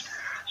seeds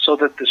so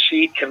that the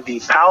seed can be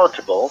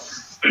palatable.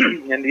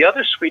 And the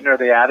other sweetener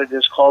they added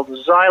is called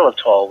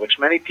xylitol, which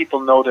many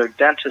people know their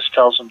dentist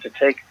tells them to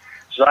take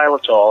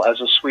xylitol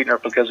as a sweetener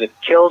because it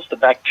kills the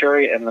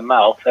bacteria in the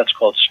mouth. That's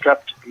called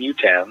strep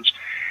mutans.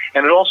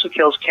 And it also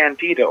kills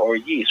candida or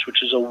yeast,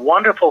 which is a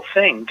wonderful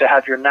thing to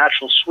have your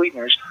natural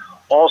sweeteners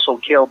also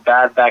kill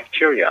bad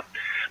bacteria.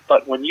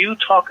 But when you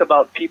talk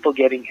about people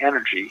getting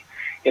energy,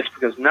 it's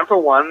because, number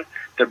one,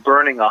 they're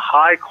burning a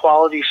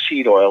high-quality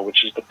seed oil,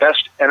 which is the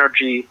best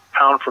energy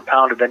pound for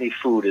pound of any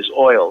food is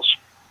oils.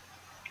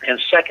 And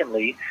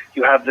secondly,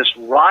 you have this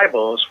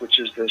ribose, which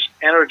is this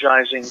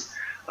energizing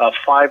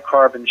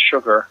 5-carbon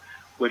sugar,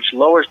 which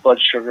lowers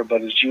blood sugar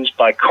but is used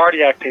by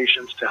cardiac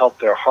patients to help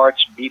their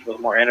hearts beat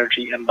with more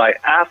energy and by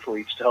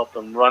athletes to help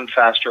them run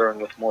faster and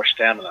with more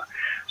stamina.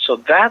 So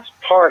that's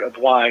part of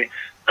why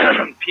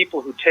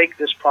people who take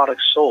this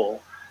product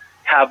Soul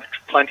have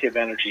plenty of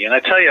energy. And I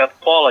tell you,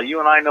 Paula, you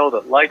and I know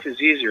that life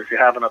is easier if you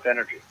have enough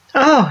energy.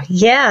 Oh,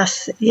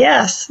 yes.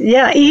 Yeah,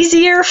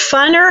 easier,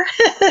 funner.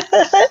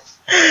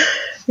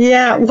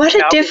 Yeah, what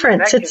a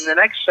difference. In the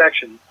next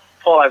section,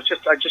 Paul, I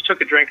just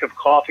took a drink of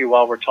coffee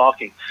while we're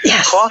talking.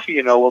 Yes.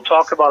 Coffee, we'll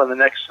talk about in the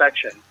next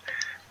section.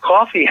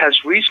 Coffee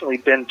has recently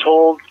been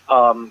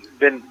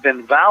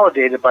been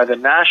validated by the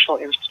National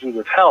Institute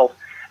of Health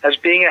as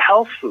being a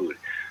health food.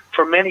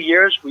 For many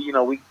years,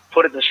 we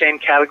put it in the same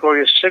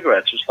category as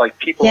cigarettes. It's like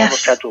people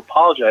almost had to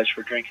apologize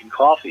for drinking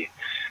coffee.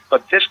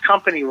 But this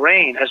company,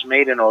 Rain, has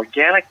made an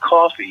organic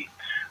coffee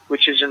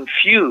which is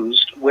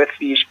infused with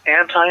these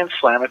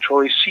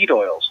anti-inflammatory seed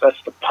oils. That's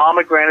the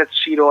pomegranate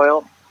seed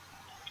oil,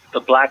 the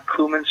black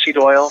cumin seed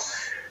oil,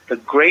 the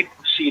grape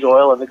seed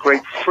oil, and the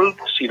grapefruit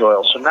seed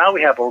oil. So now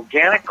we have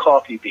organic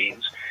coffee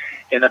beans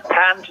in a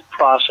patented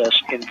process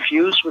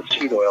infused with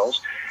seed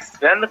oils.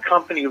 Then the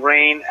company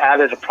Rain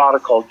added a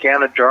product called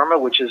Ganoderma,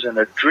 which is an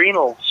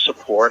adrenal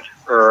support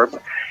herb,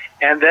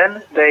 and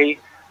then they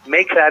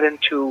make that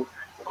into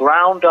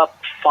ground up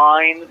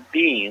fine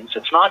beans.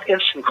 It's not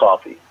instant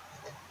coffee.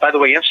 By the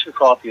way, instant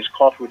coffee is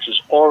coffee which has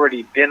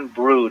already been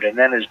brewed and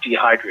then is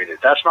dehydrated.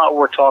 That's not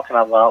what we're talking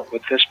about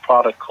with this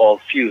product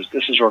called Fuse.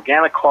 This is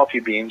organic coffee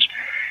beans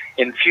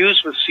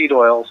infused with seed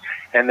oils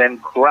and then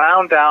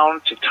ground down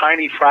to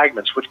tiny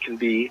fragments which can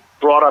be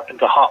brought up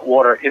into hot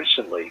water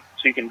instantly.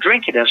 So you can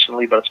drink it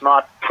instantly, but it's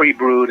not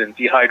pre-brewed and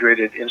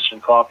dehydrated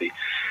instant coffee.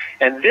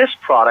 And this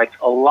product,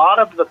 a lot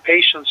of the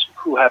patients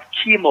who have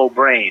chemo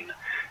brain,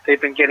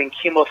 they've been getting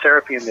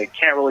chemotherapy and they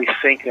can't really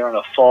think, they're in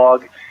a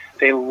fog.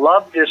 They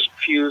love this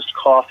fused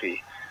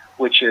coffee,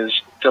 which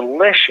is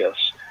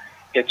delicious.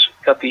 It's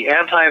got the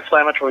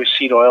anti-inflammatory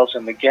seed oils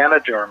and the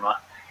Ganoderma,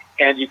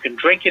 and you can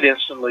drink it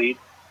instantly,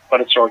 but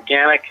it's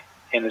organic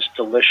and it's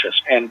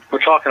delicious. And we're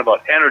talking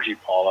about energy,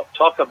 Paula.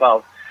 Talk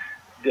about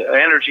the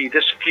energy,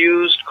 this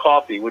fused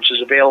coffee, which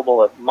is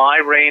available at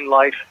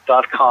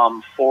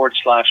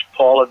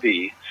myrainlife.com/Paula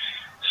V.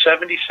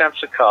 70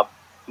 cents a cup,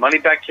 money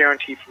back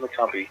guarantee from the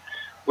company.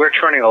 We're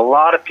turning a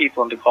lot of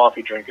people into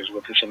coffee drinkers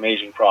with this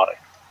amazing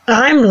product.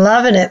 I'm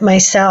loving it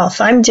myself.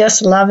 I'm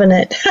just loving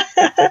it.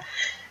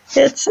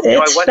 It's I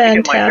went fantastic.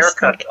 to get my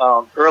haircut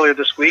earlier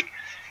this week,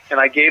 and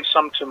I gave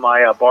some to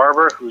my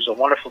barber, who's a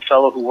wonderful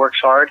fellow who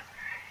works hard.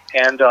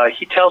 And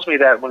he tells me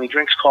that when he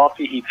drinks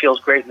coffee, he feels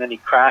great, and then he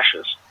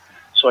crashes.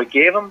 So I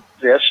gave him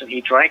this, and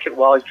he drank it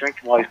while he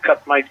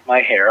cut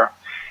my hair.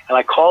 And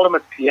I called him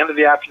at the end of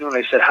the afternoon,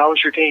 and I said, "How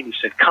was your day?" And he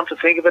said, "Come to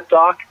think of it,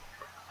 Doc,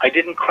 I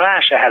didn't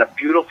crash. I had a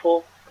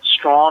beautiful,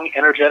 strong,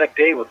 energetic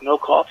day with no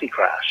coffee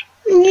crash."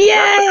 Yay!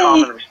 That's a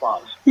common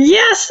response.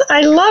 Yes, I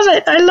love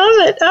it. I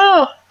love it.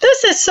 Oh,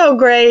 this is so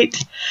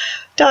great,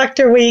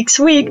 Dr. Weeks.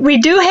 We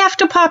do have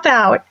to pop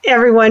out,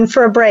 everyone,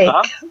 for a break.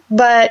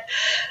 But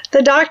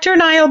the doctor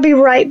and I will be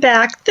right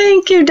back.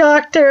 Thank you,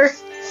 doctor.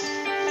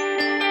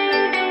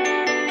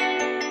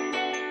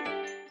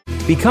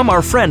 Become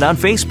our friend on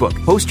Facebook.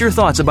 Post your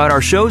thoughts about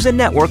our shows and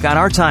network on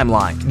our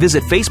timeline.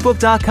 Visit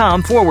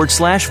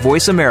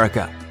facebook.com/Voice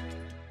America.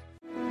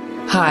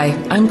 Hi,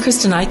 I'm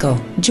Kristen Eichel.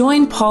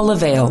 Join Paula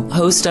Vale,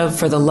 host of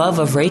For the Love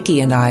of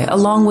Reiki and I,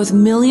 along with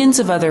millions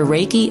of other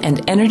Reiki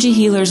and energy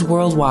healers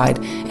worldwide,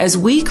 as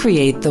we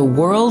create the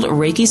World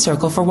Reiki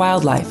Circle for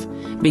Wildlife.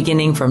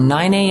 Beginning from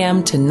 9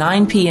 a.m. to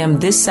 9 p.m.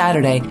 this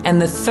Saturday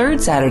and the third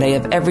Saturday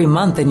of every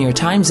month in your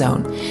time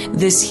zone,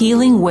 this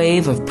healing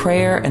wave of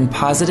prayer and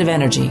positive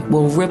energy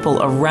will ripple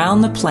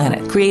around the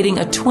planet, creating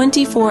a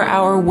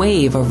 24-hour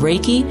wave of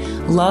Reiki,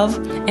 love,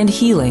 and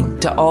healing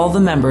to all the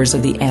members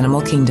of the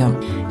animal kingdom.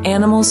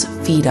 Animals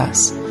feed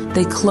us,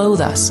 they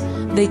clothe us,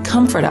 they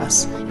comfort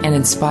us, and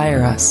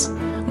inspire us.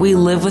 We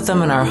live with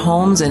them in our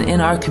homes and in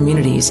our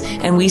communities,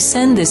 and we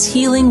send this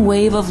healing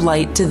wave of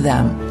light to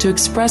them to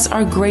express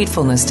our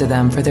gratefulness to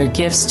them for their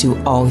gifts to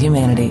all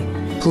humanity.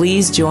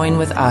 Please join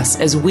with us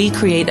as we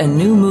create a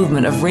new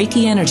movement of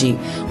Reiki energy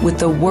with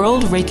the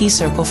World Reiki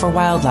Circle for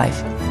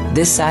Wildlife.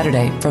 this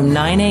Saturday from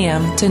 9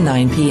 a.m. to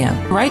 9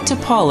 p.m. Write to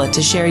Paula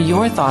to share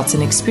your thoughts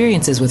and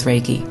experiences with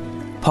Reiki.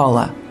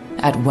 Paula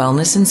at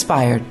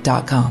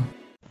wellnessinspired.com.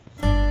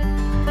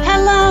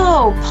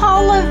 Hello,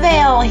 Paula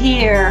Vale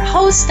here,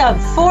 host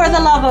of For the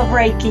Love of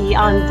Reiki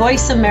on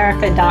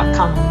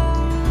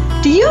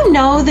voiceamerica.com. Do you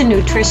know the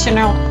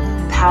nutritional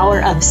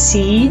power of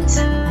seeds?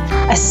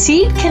 A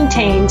seed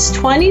contains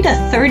 20 to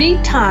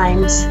 30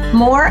 times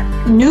more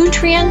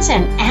nutrients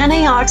and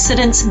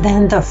antioxidants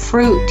than the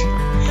fruit.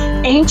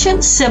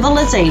 Ancient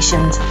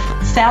civilizations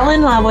fell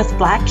in love with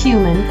black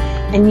cumin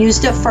and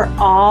used it for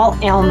all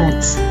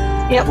ailments.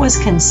 It was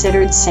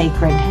considered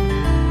sacred.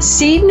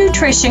 Seed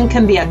nutrition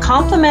can be a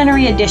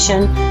complementary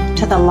addition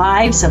to the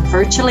lives of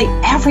virtually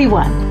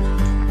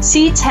everyone.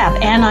 Seeds have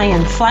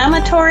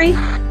anti-inflammatory,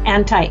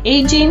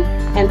 anti-aging,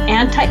 and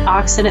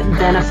antioxidant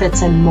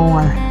benefits and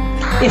more.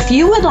 If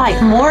you would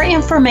like more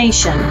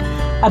information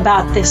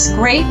about this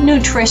great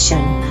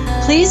nutrition,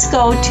 please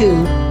go to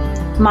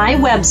my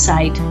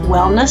website,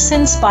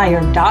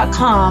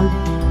 wellnessinspired.com,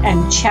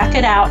 and check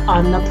it out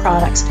on the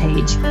products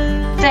page.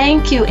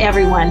 Thank you,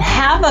 everyone.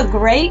 Have a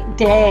great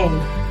day.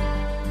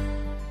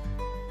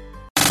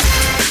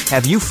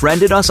 Have you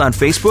friended us on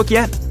Facebook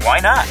yet? Why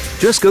not?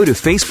 Just go to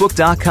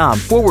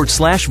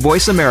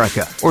facebook.com/Voice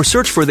America or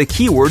search for the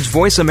keywords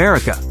Voice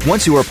America.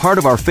 Once you are part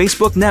of our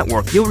Facebook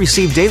network, you'll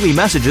receive daily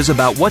messages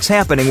about what's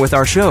happening with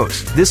our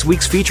shows, this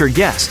week's featured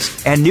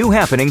guests, and new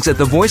happenings at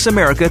the Voice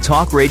America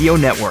Talk Radio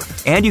Network.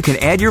 And you can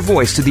add your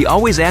voice to the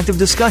always active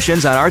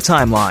discussions on our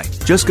timeline.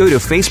 Just go to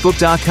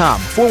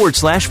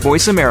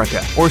facebook.com/Voice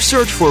America or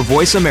search for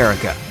Voice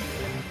America.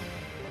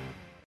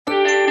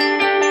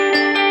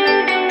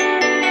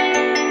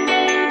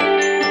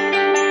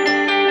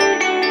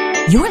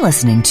 You're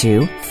listening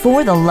to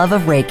For the Love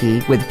of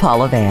Reiki with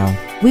Paula Vale.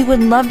 We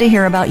would love to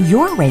hear about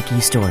your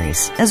Reiki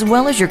stories, as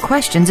well as your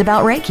questions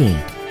about Reiki.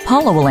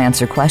 Paula will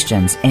answer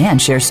questions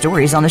and share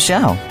stories on the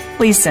show.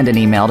 Please send an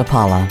email to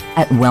Paula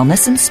at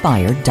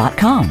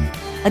wellnessinspired.com.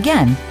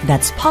 Again,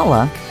 that's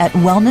Paula at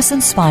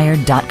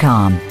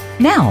wellnessinspired.com.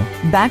 Now,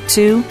 back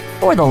to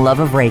For the Love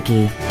of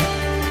Reiki.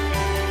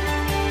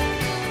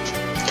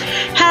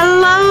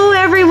 Hello,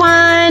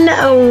 everyone.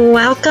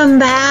 Welcome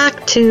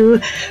back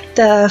to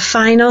the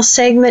final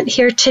segment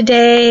here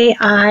today.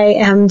 I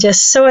am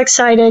just so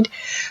excited.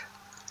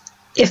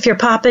 If you're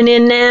popping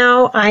in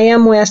now, I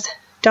am with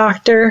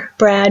Dr.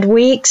 Brad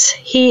Weeks.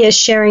 He is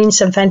sharing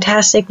some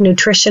fantastic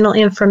nutritional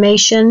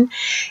information,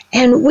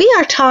 and we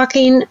are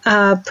talking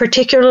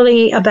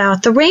particularly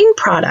about the rain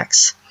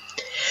products.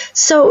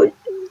 So,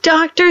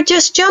 Doctor,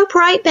 just jump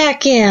right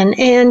back in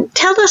and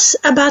tell us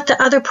about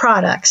the other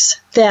products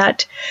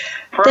that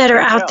are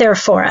out there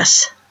for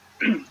us.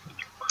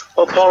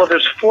 Well, Paula,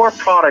 there's 4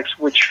 products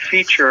which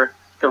feature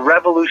the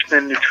revolution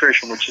in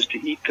nutrition, which is to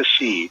eat the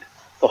seed,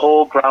 the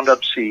whole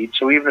ground-up seed.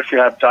 So even if you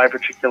have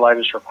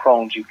diverticulitis or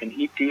Crohn's, you can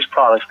eat these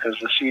products because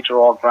the seeds are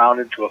all ground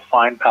into a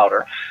fine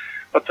powder.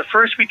 But the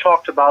first we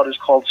talked about is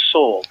called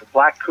Sol, the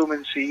black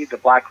cumin seed, the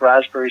black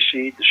raspberry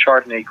seed, the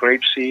Chardonnay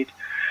grape seed,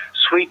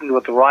 sweetened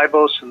with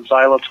ribose and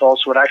xylitol,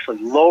 so it actually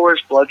lowers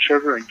blood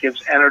sugar and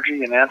gives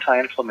energy and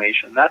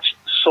anti-inflammation. That's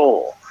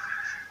Sol.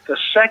 The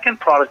second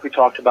product we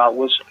talked about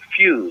was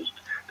Fused.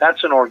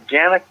 That's an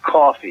organic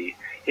coffee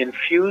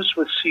infused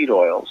with seed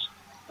oils,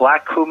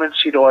 black cumin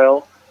seed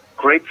oil,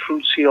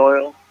 grapefruit seed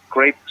oil,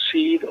 grape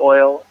seed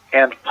oil,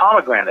 and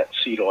pomegranate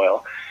seed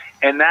oil.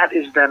 And that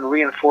is then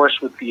reinforced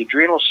with the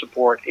adrenal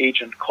support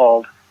agent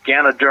called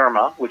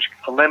Ganoderma, which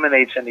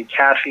eliminates any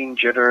caffeine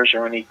jitters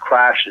or any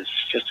crashes.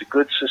 It's just a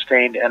good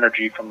sustained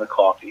energy from the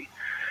coffee.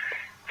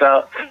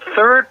 The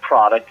third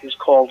product is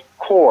called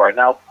Core.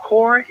 Now,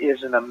 Core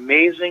is an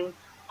amazing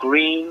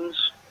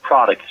greens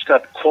product. It's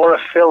got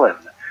chlorophyllin,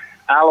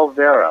 aloe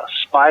vera,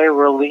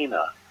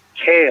 spirulina,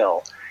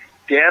 kale,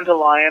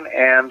 dandelion,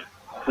 and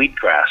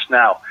wheatgrass.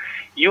 Now,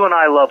 you and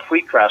I love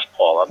wheatgrass,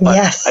 Paula, but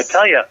yes. I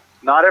tell you,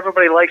 not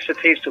everybody likes the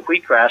taste of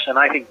wheatgrass, and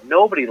I think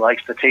nobody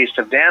likes the taste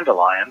of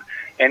dandelion,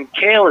 and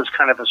kale is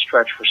kind of a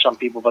stretch for some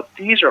people, but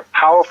these are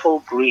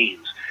powerful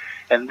greens.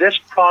 And this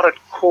product,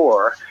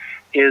 Core,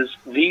 is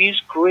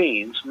these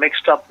greens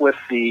mixed up with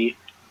the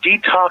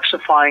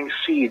detoxifying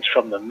seeds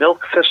from the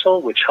milk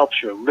thistle, which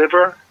helps your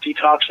liver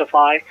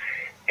detoxify,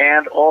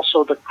 and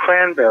also the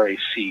cranberry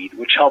seed,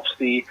 which helps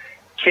the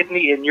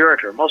kidney and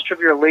ureter. Most of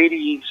your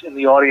ladies in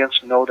the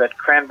audience know that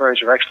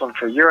cranberries are excellent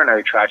for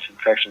urinary tract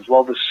infections.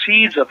 Well, the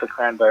seeds of the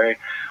cranberry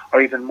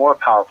are even more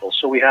powerful.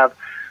 So we have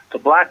the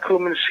black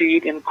cumin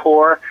seed in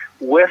Core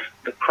with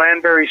the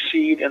cranberry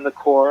seed in the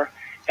Core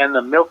and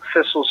the milk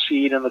thistle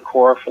seed in the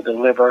Core for the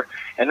liver.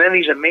 And then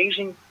these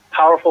amazing,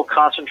 powerful,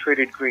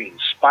 concentrated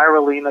greens,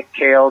 spirulina,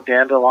 kale,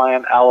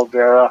 dandelion, aloe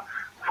vera,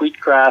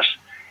 wheatgrass,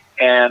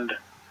 and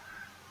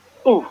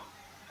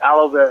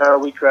aloe vera,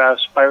 wheatgrass,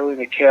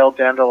 spirulina, kale,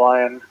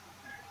 dandelion,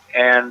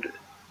 and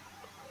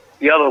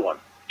the other one.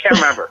 Can't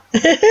remember.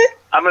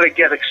 I'm going to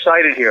get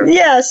excited here.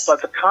 Yes.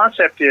 But the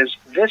concept is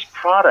this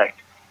product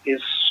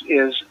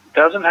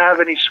doesn't have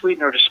any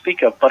sweetener to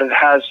speak of, but it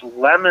has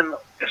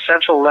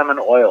essential lemon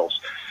oils.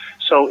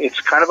 So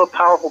it's kind of a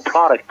powerful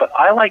product, but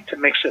I like to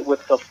mix it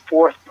with the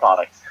fourth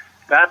product.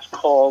 That's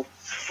called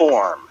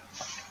Form.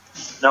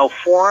 Now,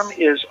 Form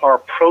is our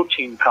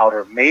protein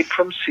powder made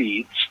from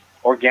seeds,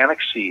 organic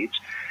seeds,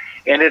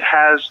 and it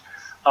has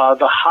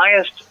the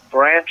highest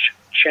branch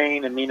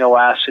chain amino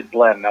acid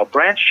blend. Now,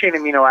 branch chain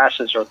amino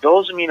acids are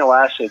those amino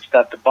acids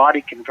that the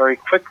body can very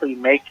quickly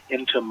make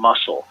into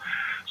muscle.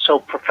 So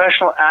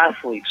professional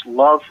athletes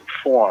love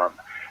Form,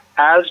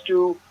 as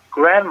do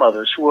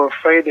grandmothers who are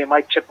afraid they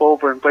might tip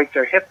over and break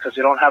their hip because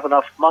they don't have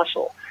enough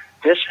muscle.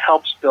 This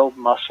helps build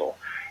muscle.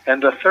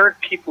 And the third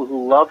people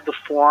who love the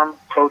Form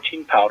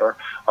protein powder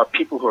are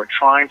people who are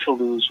trying to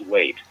lose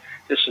weight.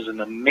 This is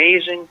an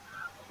amazing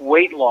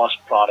weight loss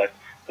product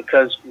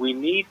because we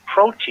need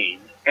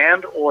protein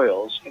and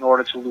oils in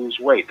order to lose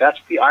weight. That's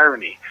the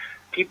irony.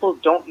 People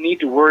don't need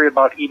to worry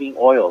about eating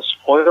oils.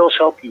 Oils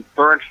help you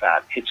burn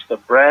fat. It's the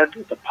bread,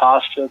 the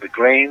pasta, the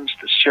grains,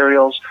 the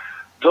cereals.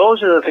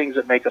 Those are the things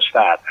that make us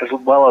fat, as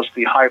well as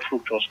the high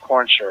fructose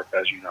corn syrup,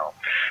 as you know.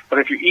 But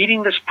if you're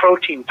eating this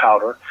protein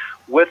powder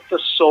with the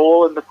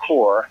soul and the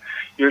core,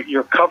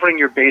 you're covering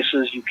your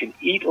bases. You can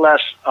eat less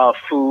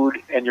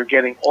food, and you're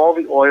getting all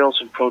the oils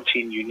and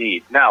protein you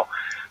need. Now,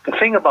 the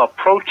thing about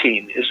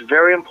protein is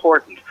very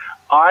important.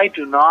 I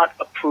do not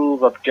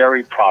approve of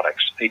dairy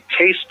products. They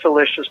taste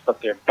delicious,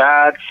 but they're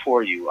bad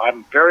for you.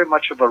 I'm very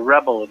much of a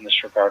rebel in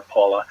this regard,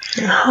 Paula.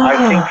 I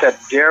think that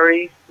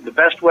dairy, the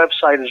best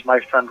website is my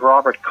friend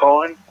Robert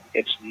Cohen.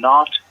 It's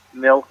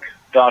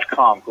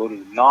notmilk.com. Go to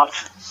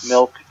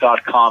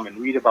notmilk.com and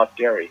read about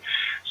dairy.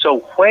 So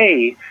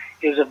whey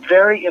is a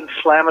very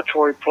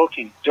inflammatory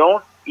protein.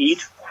 Don't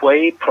eat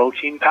whey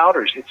protein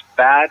powders. It's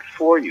bad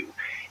for you.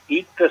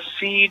 Eat the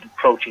seed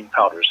protein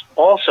powders.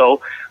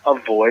 Also,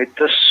 avoid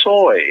the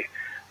soy.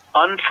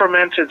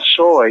 Unfermented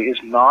soy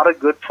is not a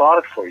good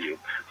product for you.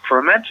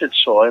 Fermented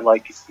soy,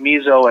 like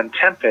miso and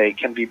tempeh,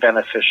 can be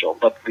beneficial,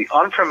 but the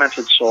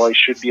unfermented soy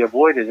should be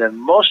avoided, and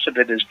most of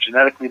it is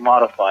genetically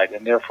modified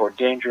and therefore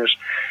dangerous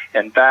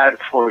and bad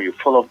for you,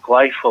 full of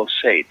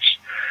glyphosates.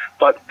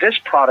 But this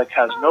product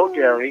has no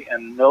dairy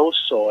and no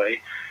soy.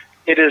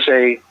 It is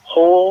a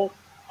whole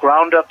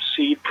ground-up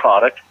seed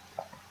product.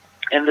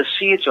 And the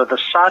seeds are the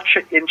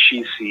Sacha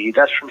Inchi seed.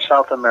 That's from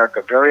South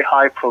America, very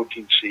high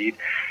protein seed.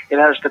 It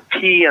has the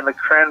pea and the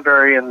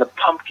cranberry and the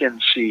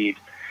pumpkin seed.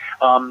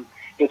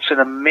 It's an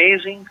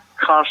amazing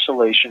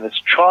constellation. It's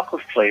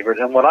chocolate flavored.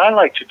 And what I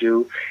like to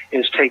do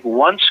is take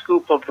 1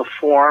 scoop of the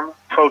Form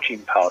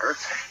protein powder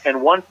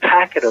and 1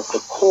 packet of the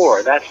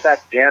core. That's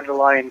that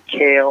dandelion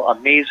kale,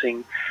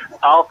 amazing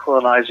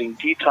alkalinizing,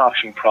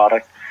 detoxing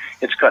product.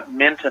 It's got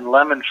mint and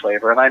lemon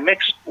flavor, and I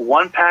mix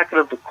 1 packet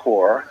of the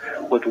core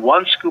with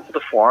 1 scoop of the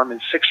Form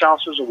and 6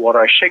 ounces of water.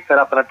 I shake that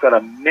up, and I've got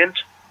a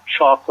mint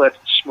chocolate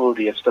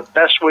smoothie. It's the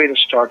best way to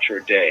start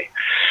your day.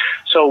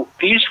 So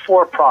these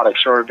 4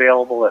 products are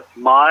available at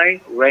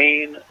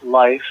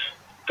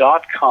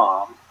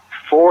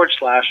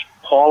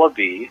myrainlife.com/Paula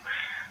V.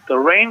 The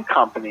Rain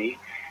Company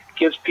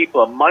gives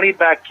people a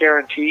money-back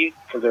guarantee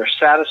for their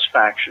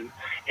satisfaction,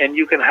 and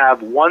you can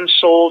have 1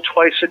 soul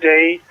twice a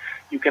day.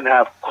 You can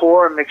have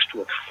core mixed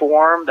with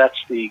Form.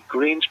 That's the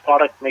greens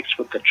product mixed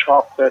with the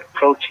chocolate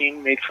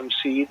protein made from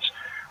seeds.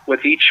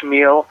 With each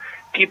meal,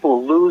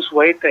 people lose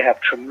weight. They have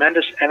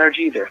tremendous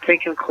energy. They're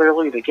thinking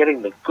clearly. They're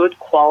getting the good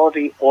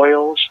quality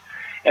oils.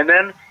 And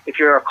then if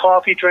you're a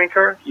coffee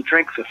drinker, you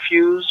drink the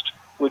Fused,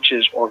 which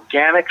is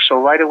organic. So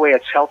right away,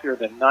 it's healthier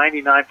than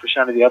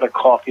 99% of the other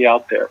coffee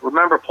out there.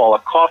 Remember, Paula,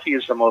 coffee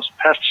is the most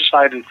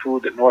pesticided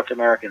food that North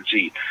Americans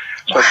eat.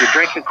 So if you're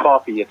drinking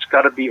coffee, it's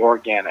got to be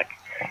organic.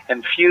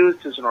 And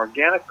Fused is an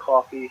organic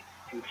coffee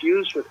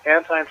infused with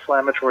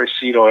anti-inflammatory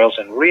seed oils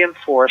and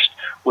reinforced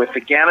with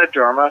the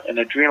Ganoderma, an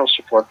adrenal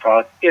support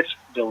product. It's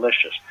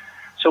delicious.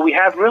 So we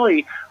have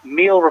really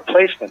meal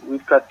replacement.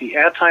 We've got the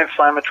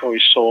anti-inflammatory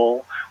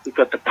Soul. We've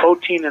got the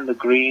protein in the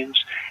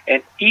greens.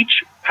 And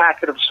each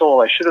packet of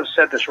Soul, I should have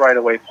said this right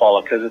away,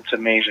 Paula, because it's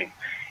amazing.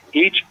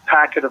 Each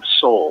packet of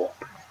Soul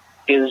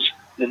is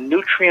the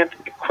nutrient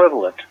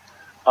equivalent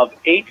of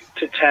 8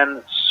 to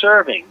 10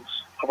 servings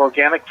of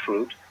organic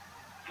fruit,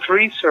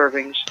 3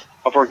 servings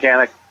of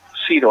organic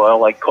seed oil,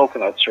 like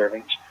coconut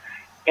servings,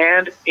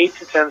 and 8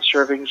 to 10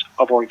 servings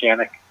of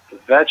organic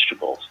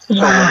vegetables. Wow.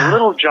 So when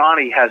little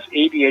Johnny has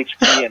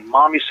ADHD and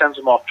mommy sends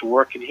him off to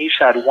work and he's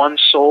had 1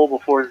 soul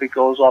before he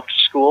goes off to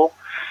school,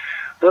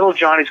 little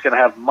Johnny's going to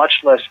have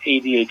much less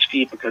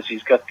ADHD because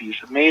he's got these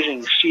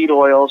amazing seed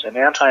oils and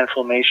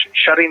anti-inflammation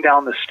shutting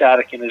down the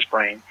static in his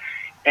brain.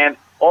 And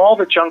all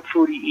the junk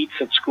food he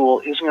eats at school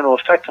isn't going to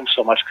affect him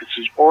so much because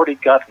he's already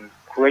gotten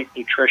great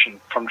nutrition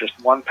from just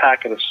 1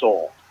 packet of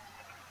Soul.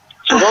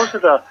 So those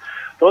are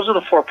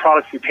the 4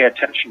 products we pay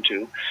attention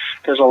to.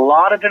 There's a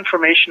lot of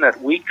information at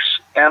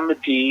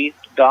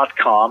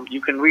weeksmd.com. You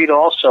can read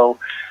also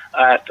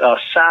at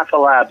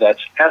Safalab.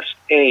 That's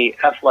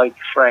S-A-F like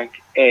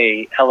Frank,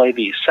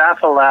 A-L-A-B.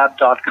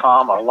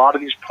 Safalab.com. A lot of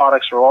these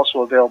products are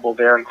also available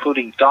there,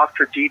 including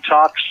Dr.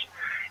 Detox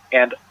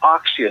and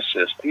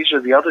Oxyassist. These are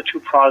the other 2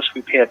 products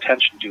we pay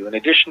attention to. In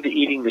addition to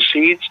eating the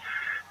seeds,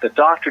 the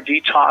Dr.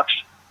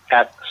 Detox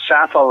at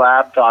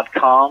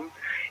sathalab.com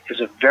is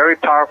a very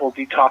powerful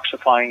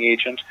detoxifying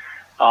agent.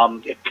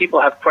 If people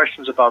have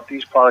questions about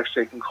these products,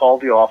 they can call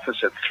the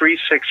office at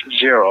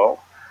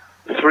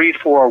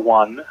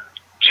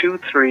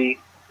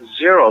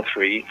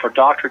 360-341-2303 for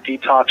Dr.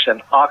 Detox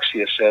and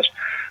OxyAssist.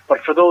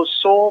 But for those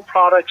soul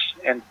products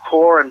and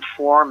core and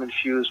form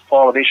infused,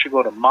 Paula, they should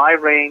go to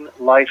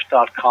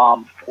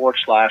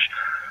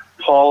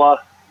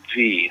myrainlife.com/Paula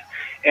V.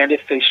 And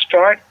if they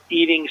start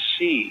eating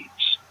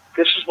seeds,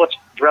 this is what's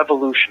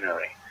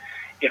revolutionary.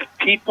 If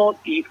people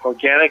eat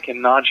organic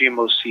and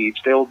non-GMO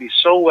seeds, they will be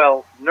so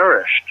well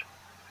nourished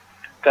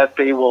that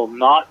they will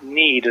not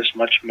need as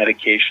much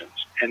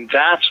medications. And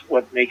that's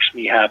what makes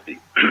me happy.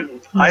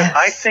 Yes.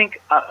 I think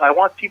I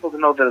want people to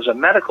know that as a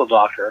medical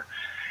doctor,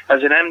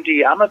 as an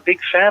MD, I'm a big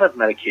fan of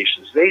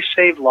medications. They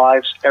save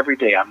lives every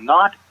day. I'm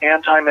not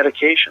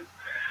anti-medication,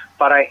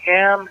 but I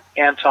am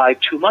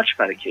anti-too much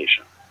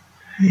medication.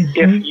 Mm-hmm.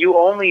 If you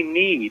only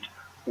need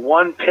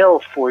one pill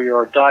for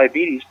your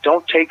diabetes,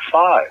 don't take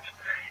 5.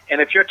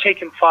 And if you're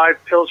taking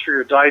 5 pills for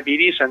your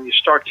diabetes and you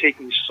start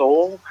taking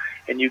Soul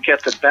and you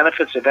get the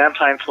benefits of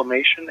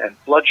anti-inflammation and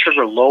blood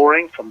sugar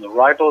lowering from the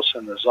ribose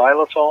and the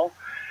xylitol,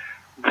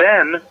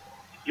 then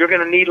you're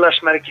going to need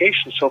less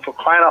medication. So for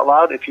crying out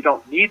loud, if you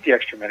don't need the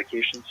extra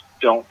medications,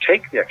 don't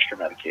take the extra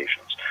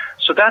medications.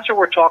 So that's what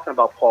we're talking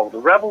about, Paul. The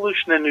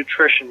revolution in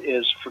nutrition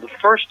is for the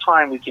first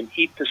time we can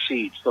eat the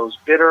seeds, those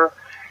bitter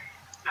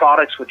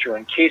products which are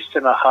encased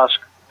in a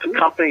husk. The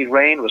company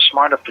Rain was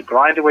smart enough to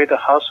grind away the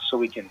husk so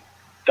we can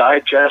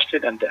digest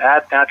it and to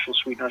add natural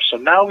sweeteners. So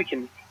now we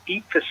can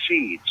eat the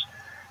seeds.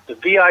 The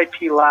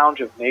VIP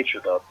lounge of nature,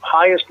 the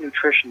highest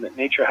nutrition that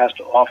nature has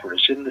to offer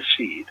is in the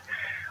seed.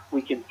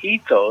 We can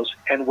eat those,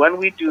 and when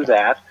we do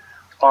that,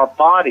 our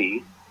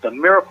body, the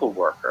miracle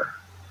worker,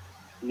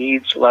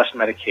 needs less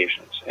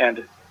medications.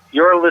 And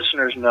your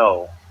listeners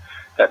know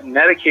that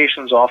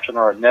medications often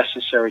are a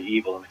necessary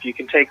evil. And if you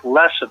can take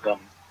less of them,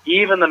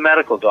 even the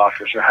medical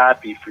doctors are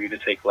happy for you to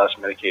take less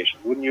medication.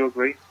 Wouldn't you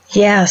agree?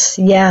 Yes,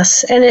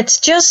 yes. And it's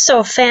just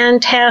so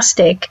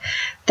fantastic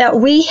that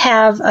we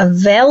have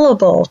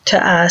available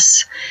to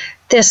us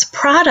this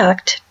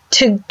product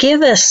to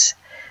give us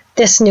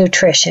this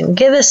nutrition,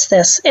 give us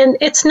this. And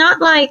it's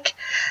not like,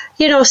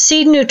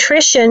 seed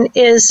nutrition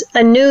is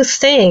a new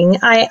thing.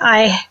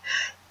 I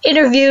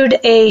interviewed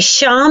a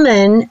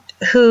shaman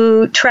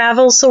who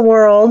travels the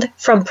world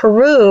from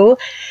Peru,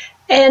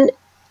 and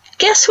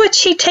guess what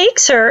she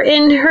takes her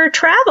in her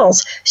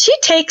travels? She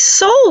takes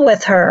Soul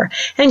with her.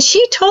 And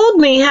she told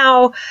me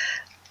how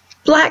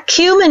black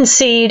cumin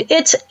seed,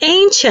 it's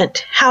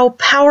ancient, how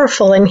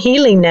powerful and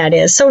healing that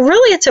is. So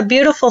really it's a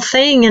beautiful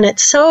thing, and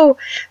it's so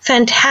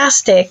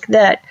fantastic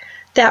that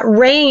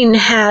Rain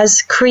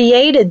has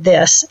created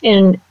this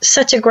in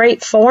such a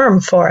great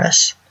form for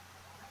us.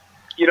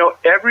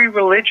 Every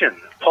religion,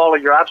 Paula,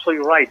 you're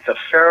absolutely right. The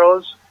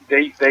pharaohs,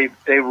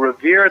 they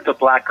revered the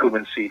black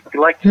cumin seed. We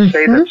like to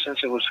say that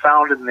since it was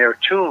found in their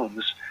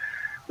tombs,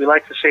 we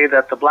like to say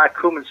that the black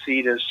cumin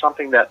seed is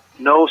something that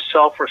no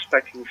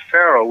self-respecting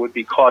pharaoh would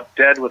be caught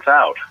dead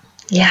without.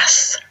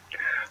 Yes.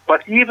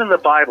 But even the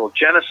Bible,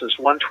 Genesis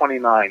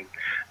 1:29,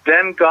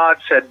 then God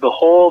said,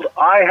 behold,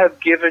 I have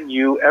given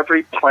you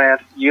every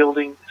plant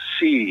yielding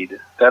seed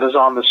that is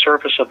on the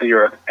surface of the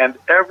earth, and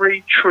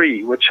every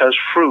tree which has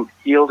fruit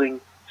yielding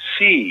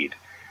seed,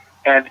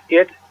 and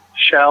it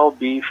shall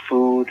be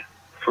food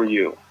for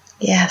you.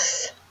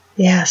 Yes,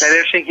 yes. And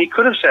interesting, he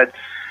could have said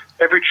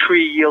every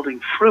tree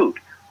yielding fruit,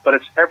 but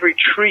it's every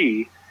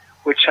tree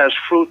which has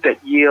fruit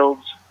that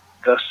yields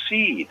the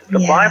seed. The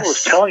Bible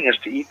is telling us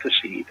to eat the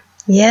seed.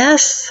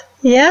 Yes,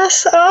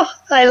 yes. Oh,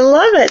 I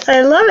love it.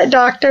 I love it,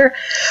 Doctor.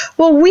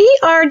 Well, we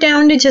are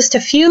down to just a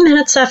few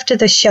minutes after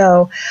the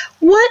show.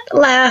 What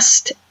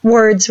last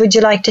words would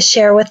you like to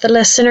share with the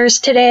listeners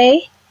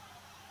today?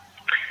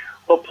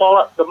 Well,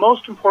 Paula, the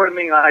most important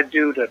thing I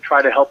do to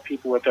try to help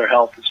people with their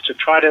health is to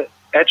try to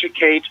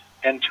educate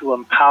and to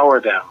empower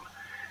them,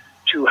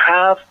 to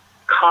have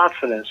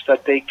confidence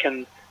that they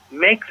can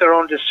make their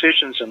own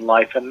decisions in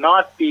life and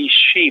not be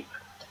sheep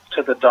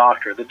to the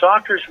doctor. The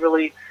doctor is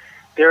really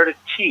there to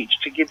teach,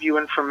 to give you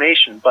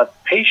information, but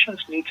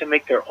patients need to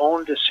make their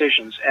own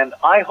decisions. And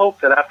I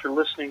hope that after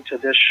listening to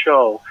this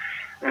show,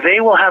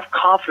 they will have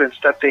confidence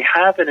that they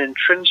have an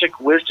intrinsic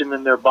wisdom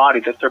in their body,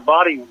 that their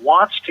body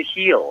wants to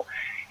heal.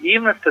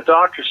 Even if the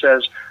doctor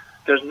says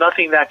there's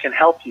nothing that can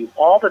help you,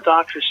 all the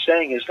doctor's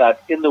saying is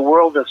that in the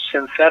world of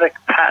synthetic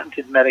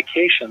patented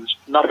medications,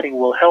 nothing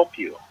will help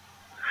you.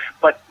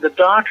 But the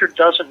doctor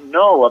doesn't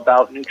know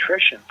about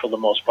nutrition for the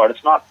most part.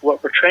 It's not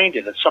what we're trained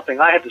in. It's something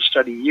I had to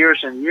study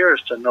years and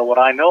years to know what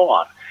I know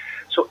on.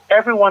 So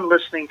everyone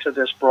listening to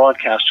this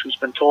broadcast who's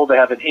been told they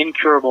have an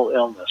incurable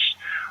illness,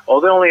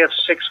 or they only have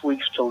 6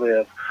 weeks to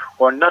live,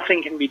 or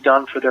nothing can be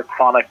done for their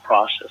chronic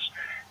process,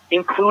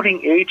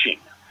 including aging,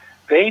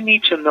 they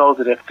need to know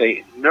that if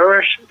they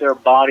nourish their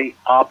body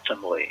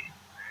optimally,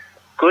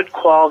 good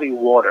quality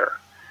water,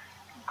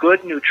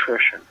 good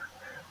nutrition,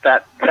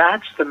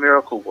 that's the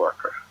miracle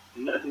worker.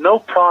 No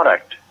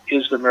product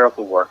is the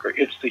miracle worker.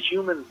 It's the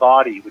human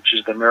body which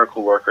is the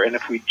miracle worker. And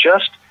if we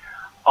just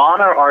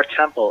honor our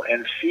temple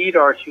and feed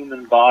our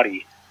human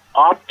body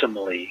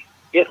optimally,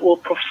 it will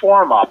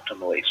perform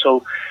optimally.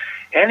 So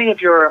any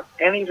of your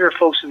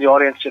folks in the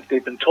audience, if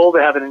they've been told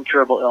they have an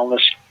incurable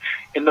illness,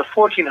 in the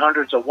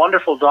 1400s, a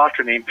wonderful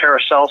doctor named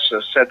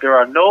Paracelsus said there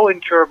are no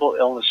incurable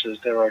illnesses,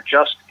 there are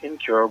just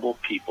incurable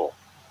people.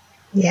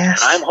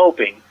 Yes. And I'm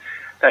hoping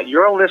that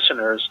your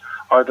listeners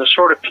are the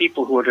sort of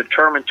people who are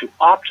determined to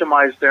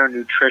optimize their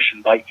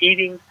nutrition by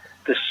eating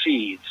the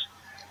seeds,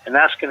 and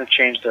that's going to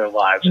change their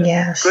lives.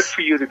 Yes. Good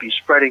for you to be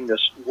spreading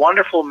this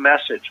wonderful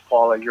message,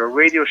 Paula. Your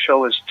radio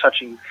show is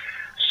touching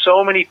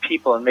so many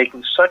people and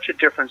making such a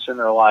difference in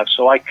their lives.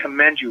 So I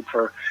commend you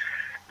for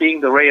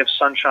being the ray of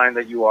sunshine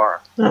that you are.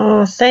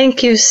 Oh,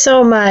 thank you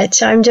so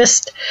much. I'm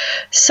just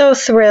so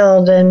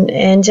thrilled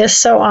and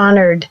just so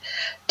honored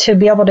to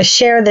be able to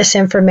share this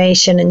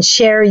information and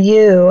share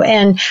you.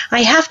 And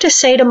I have to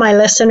say to my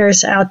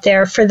listeners out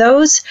there, for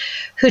those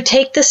who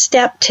take the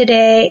step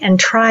today and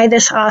try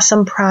this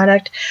awesome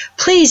product,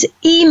 please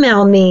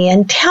email me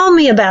and tell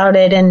me about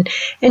it and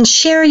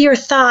share your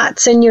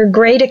thoughts and your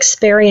great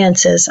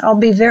experiences. I'll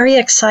be very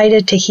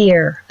excited to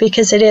hear,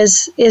 because it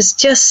is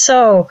just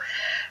so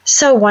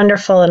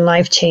wonderful and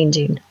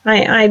life-changing.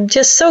 I'm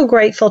just so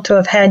grateful to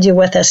have had you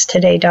with us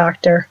today,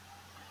 Doctor.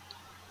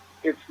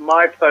 It's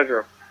my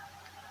pleasure.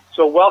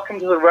 So welcome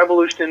to the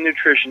Revolution in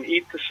Nutrition.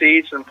 Eat the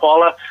seeds. And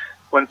Paula,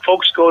 when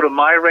folks go to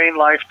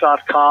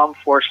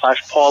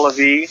myrainlife.com/Paula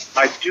V,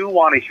 I do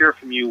want to hear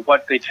from you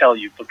what they tell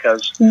you,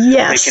 because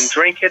yes, they can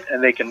drink it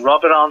and they can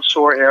rub it on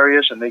sore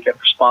areas and they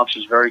get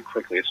responses very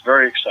quickly. It's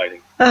very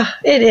exciting.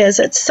 It is.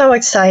 It's so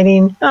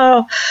exciting.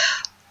 And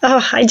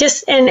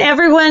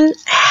everyone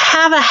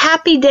have a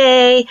happy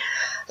day.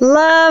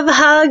 Love,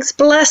 hugs,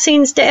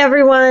 blessings to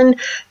everyone.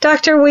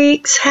 Dr.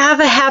 Weeks, have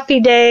a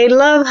happy day.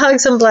 Love,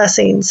 hugs, and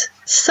blessings.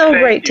 So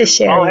Thank great you. to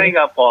share. I'll hang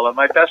up, Paula.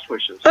 My best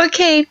wishes.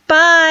 Okay,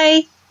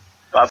 bye.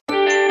 Bye.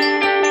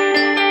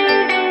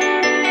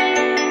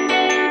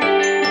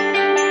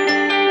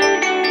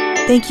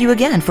 Thank you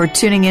again for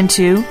tuning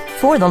into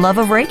For the Love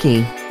of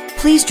Reiki.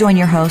 Please join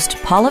your host,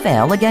 Paula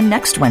Vale, again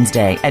next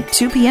Wednesday at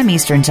 2 p.m.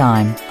 Eastern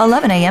Time,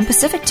 11 a.m.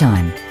 Pacific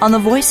Time, on the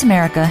Voice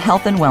America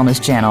Health and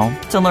Wellness Channel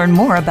to learn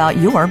more about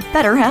your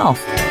better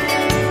health.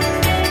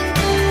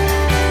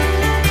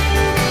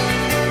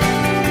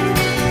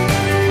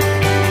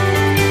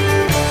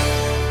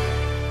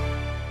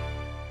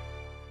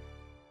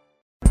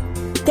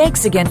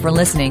 Thanks again for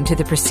listening to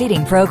the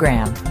preceding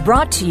program,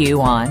 brought to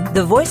you on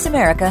the Voice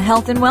America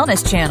Health and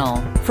Wellness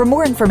Channel. For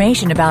more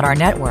information about our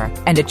network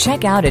and to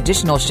check out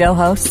additional show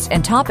hosts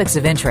and topics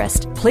of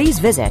interest, please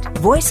visit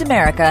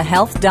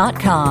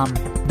voiceamericahealth.com.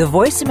 The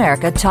Voice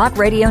America Talk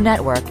Radio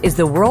Network is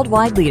the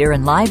worldwide leader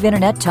in live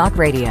Internet talk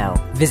radio.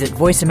 Visit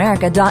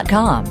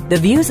voiceamerica.com. The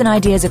views and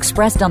ideas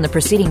expressed on the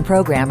preceding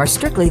program are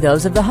strictly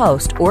those of the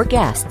host or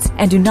guests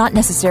and do not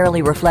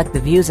necessarily reflect the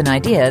views and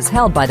ideas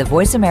held by the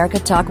Voice America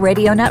Talk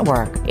Radio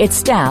Network, its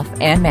staff,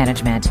 and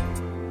management.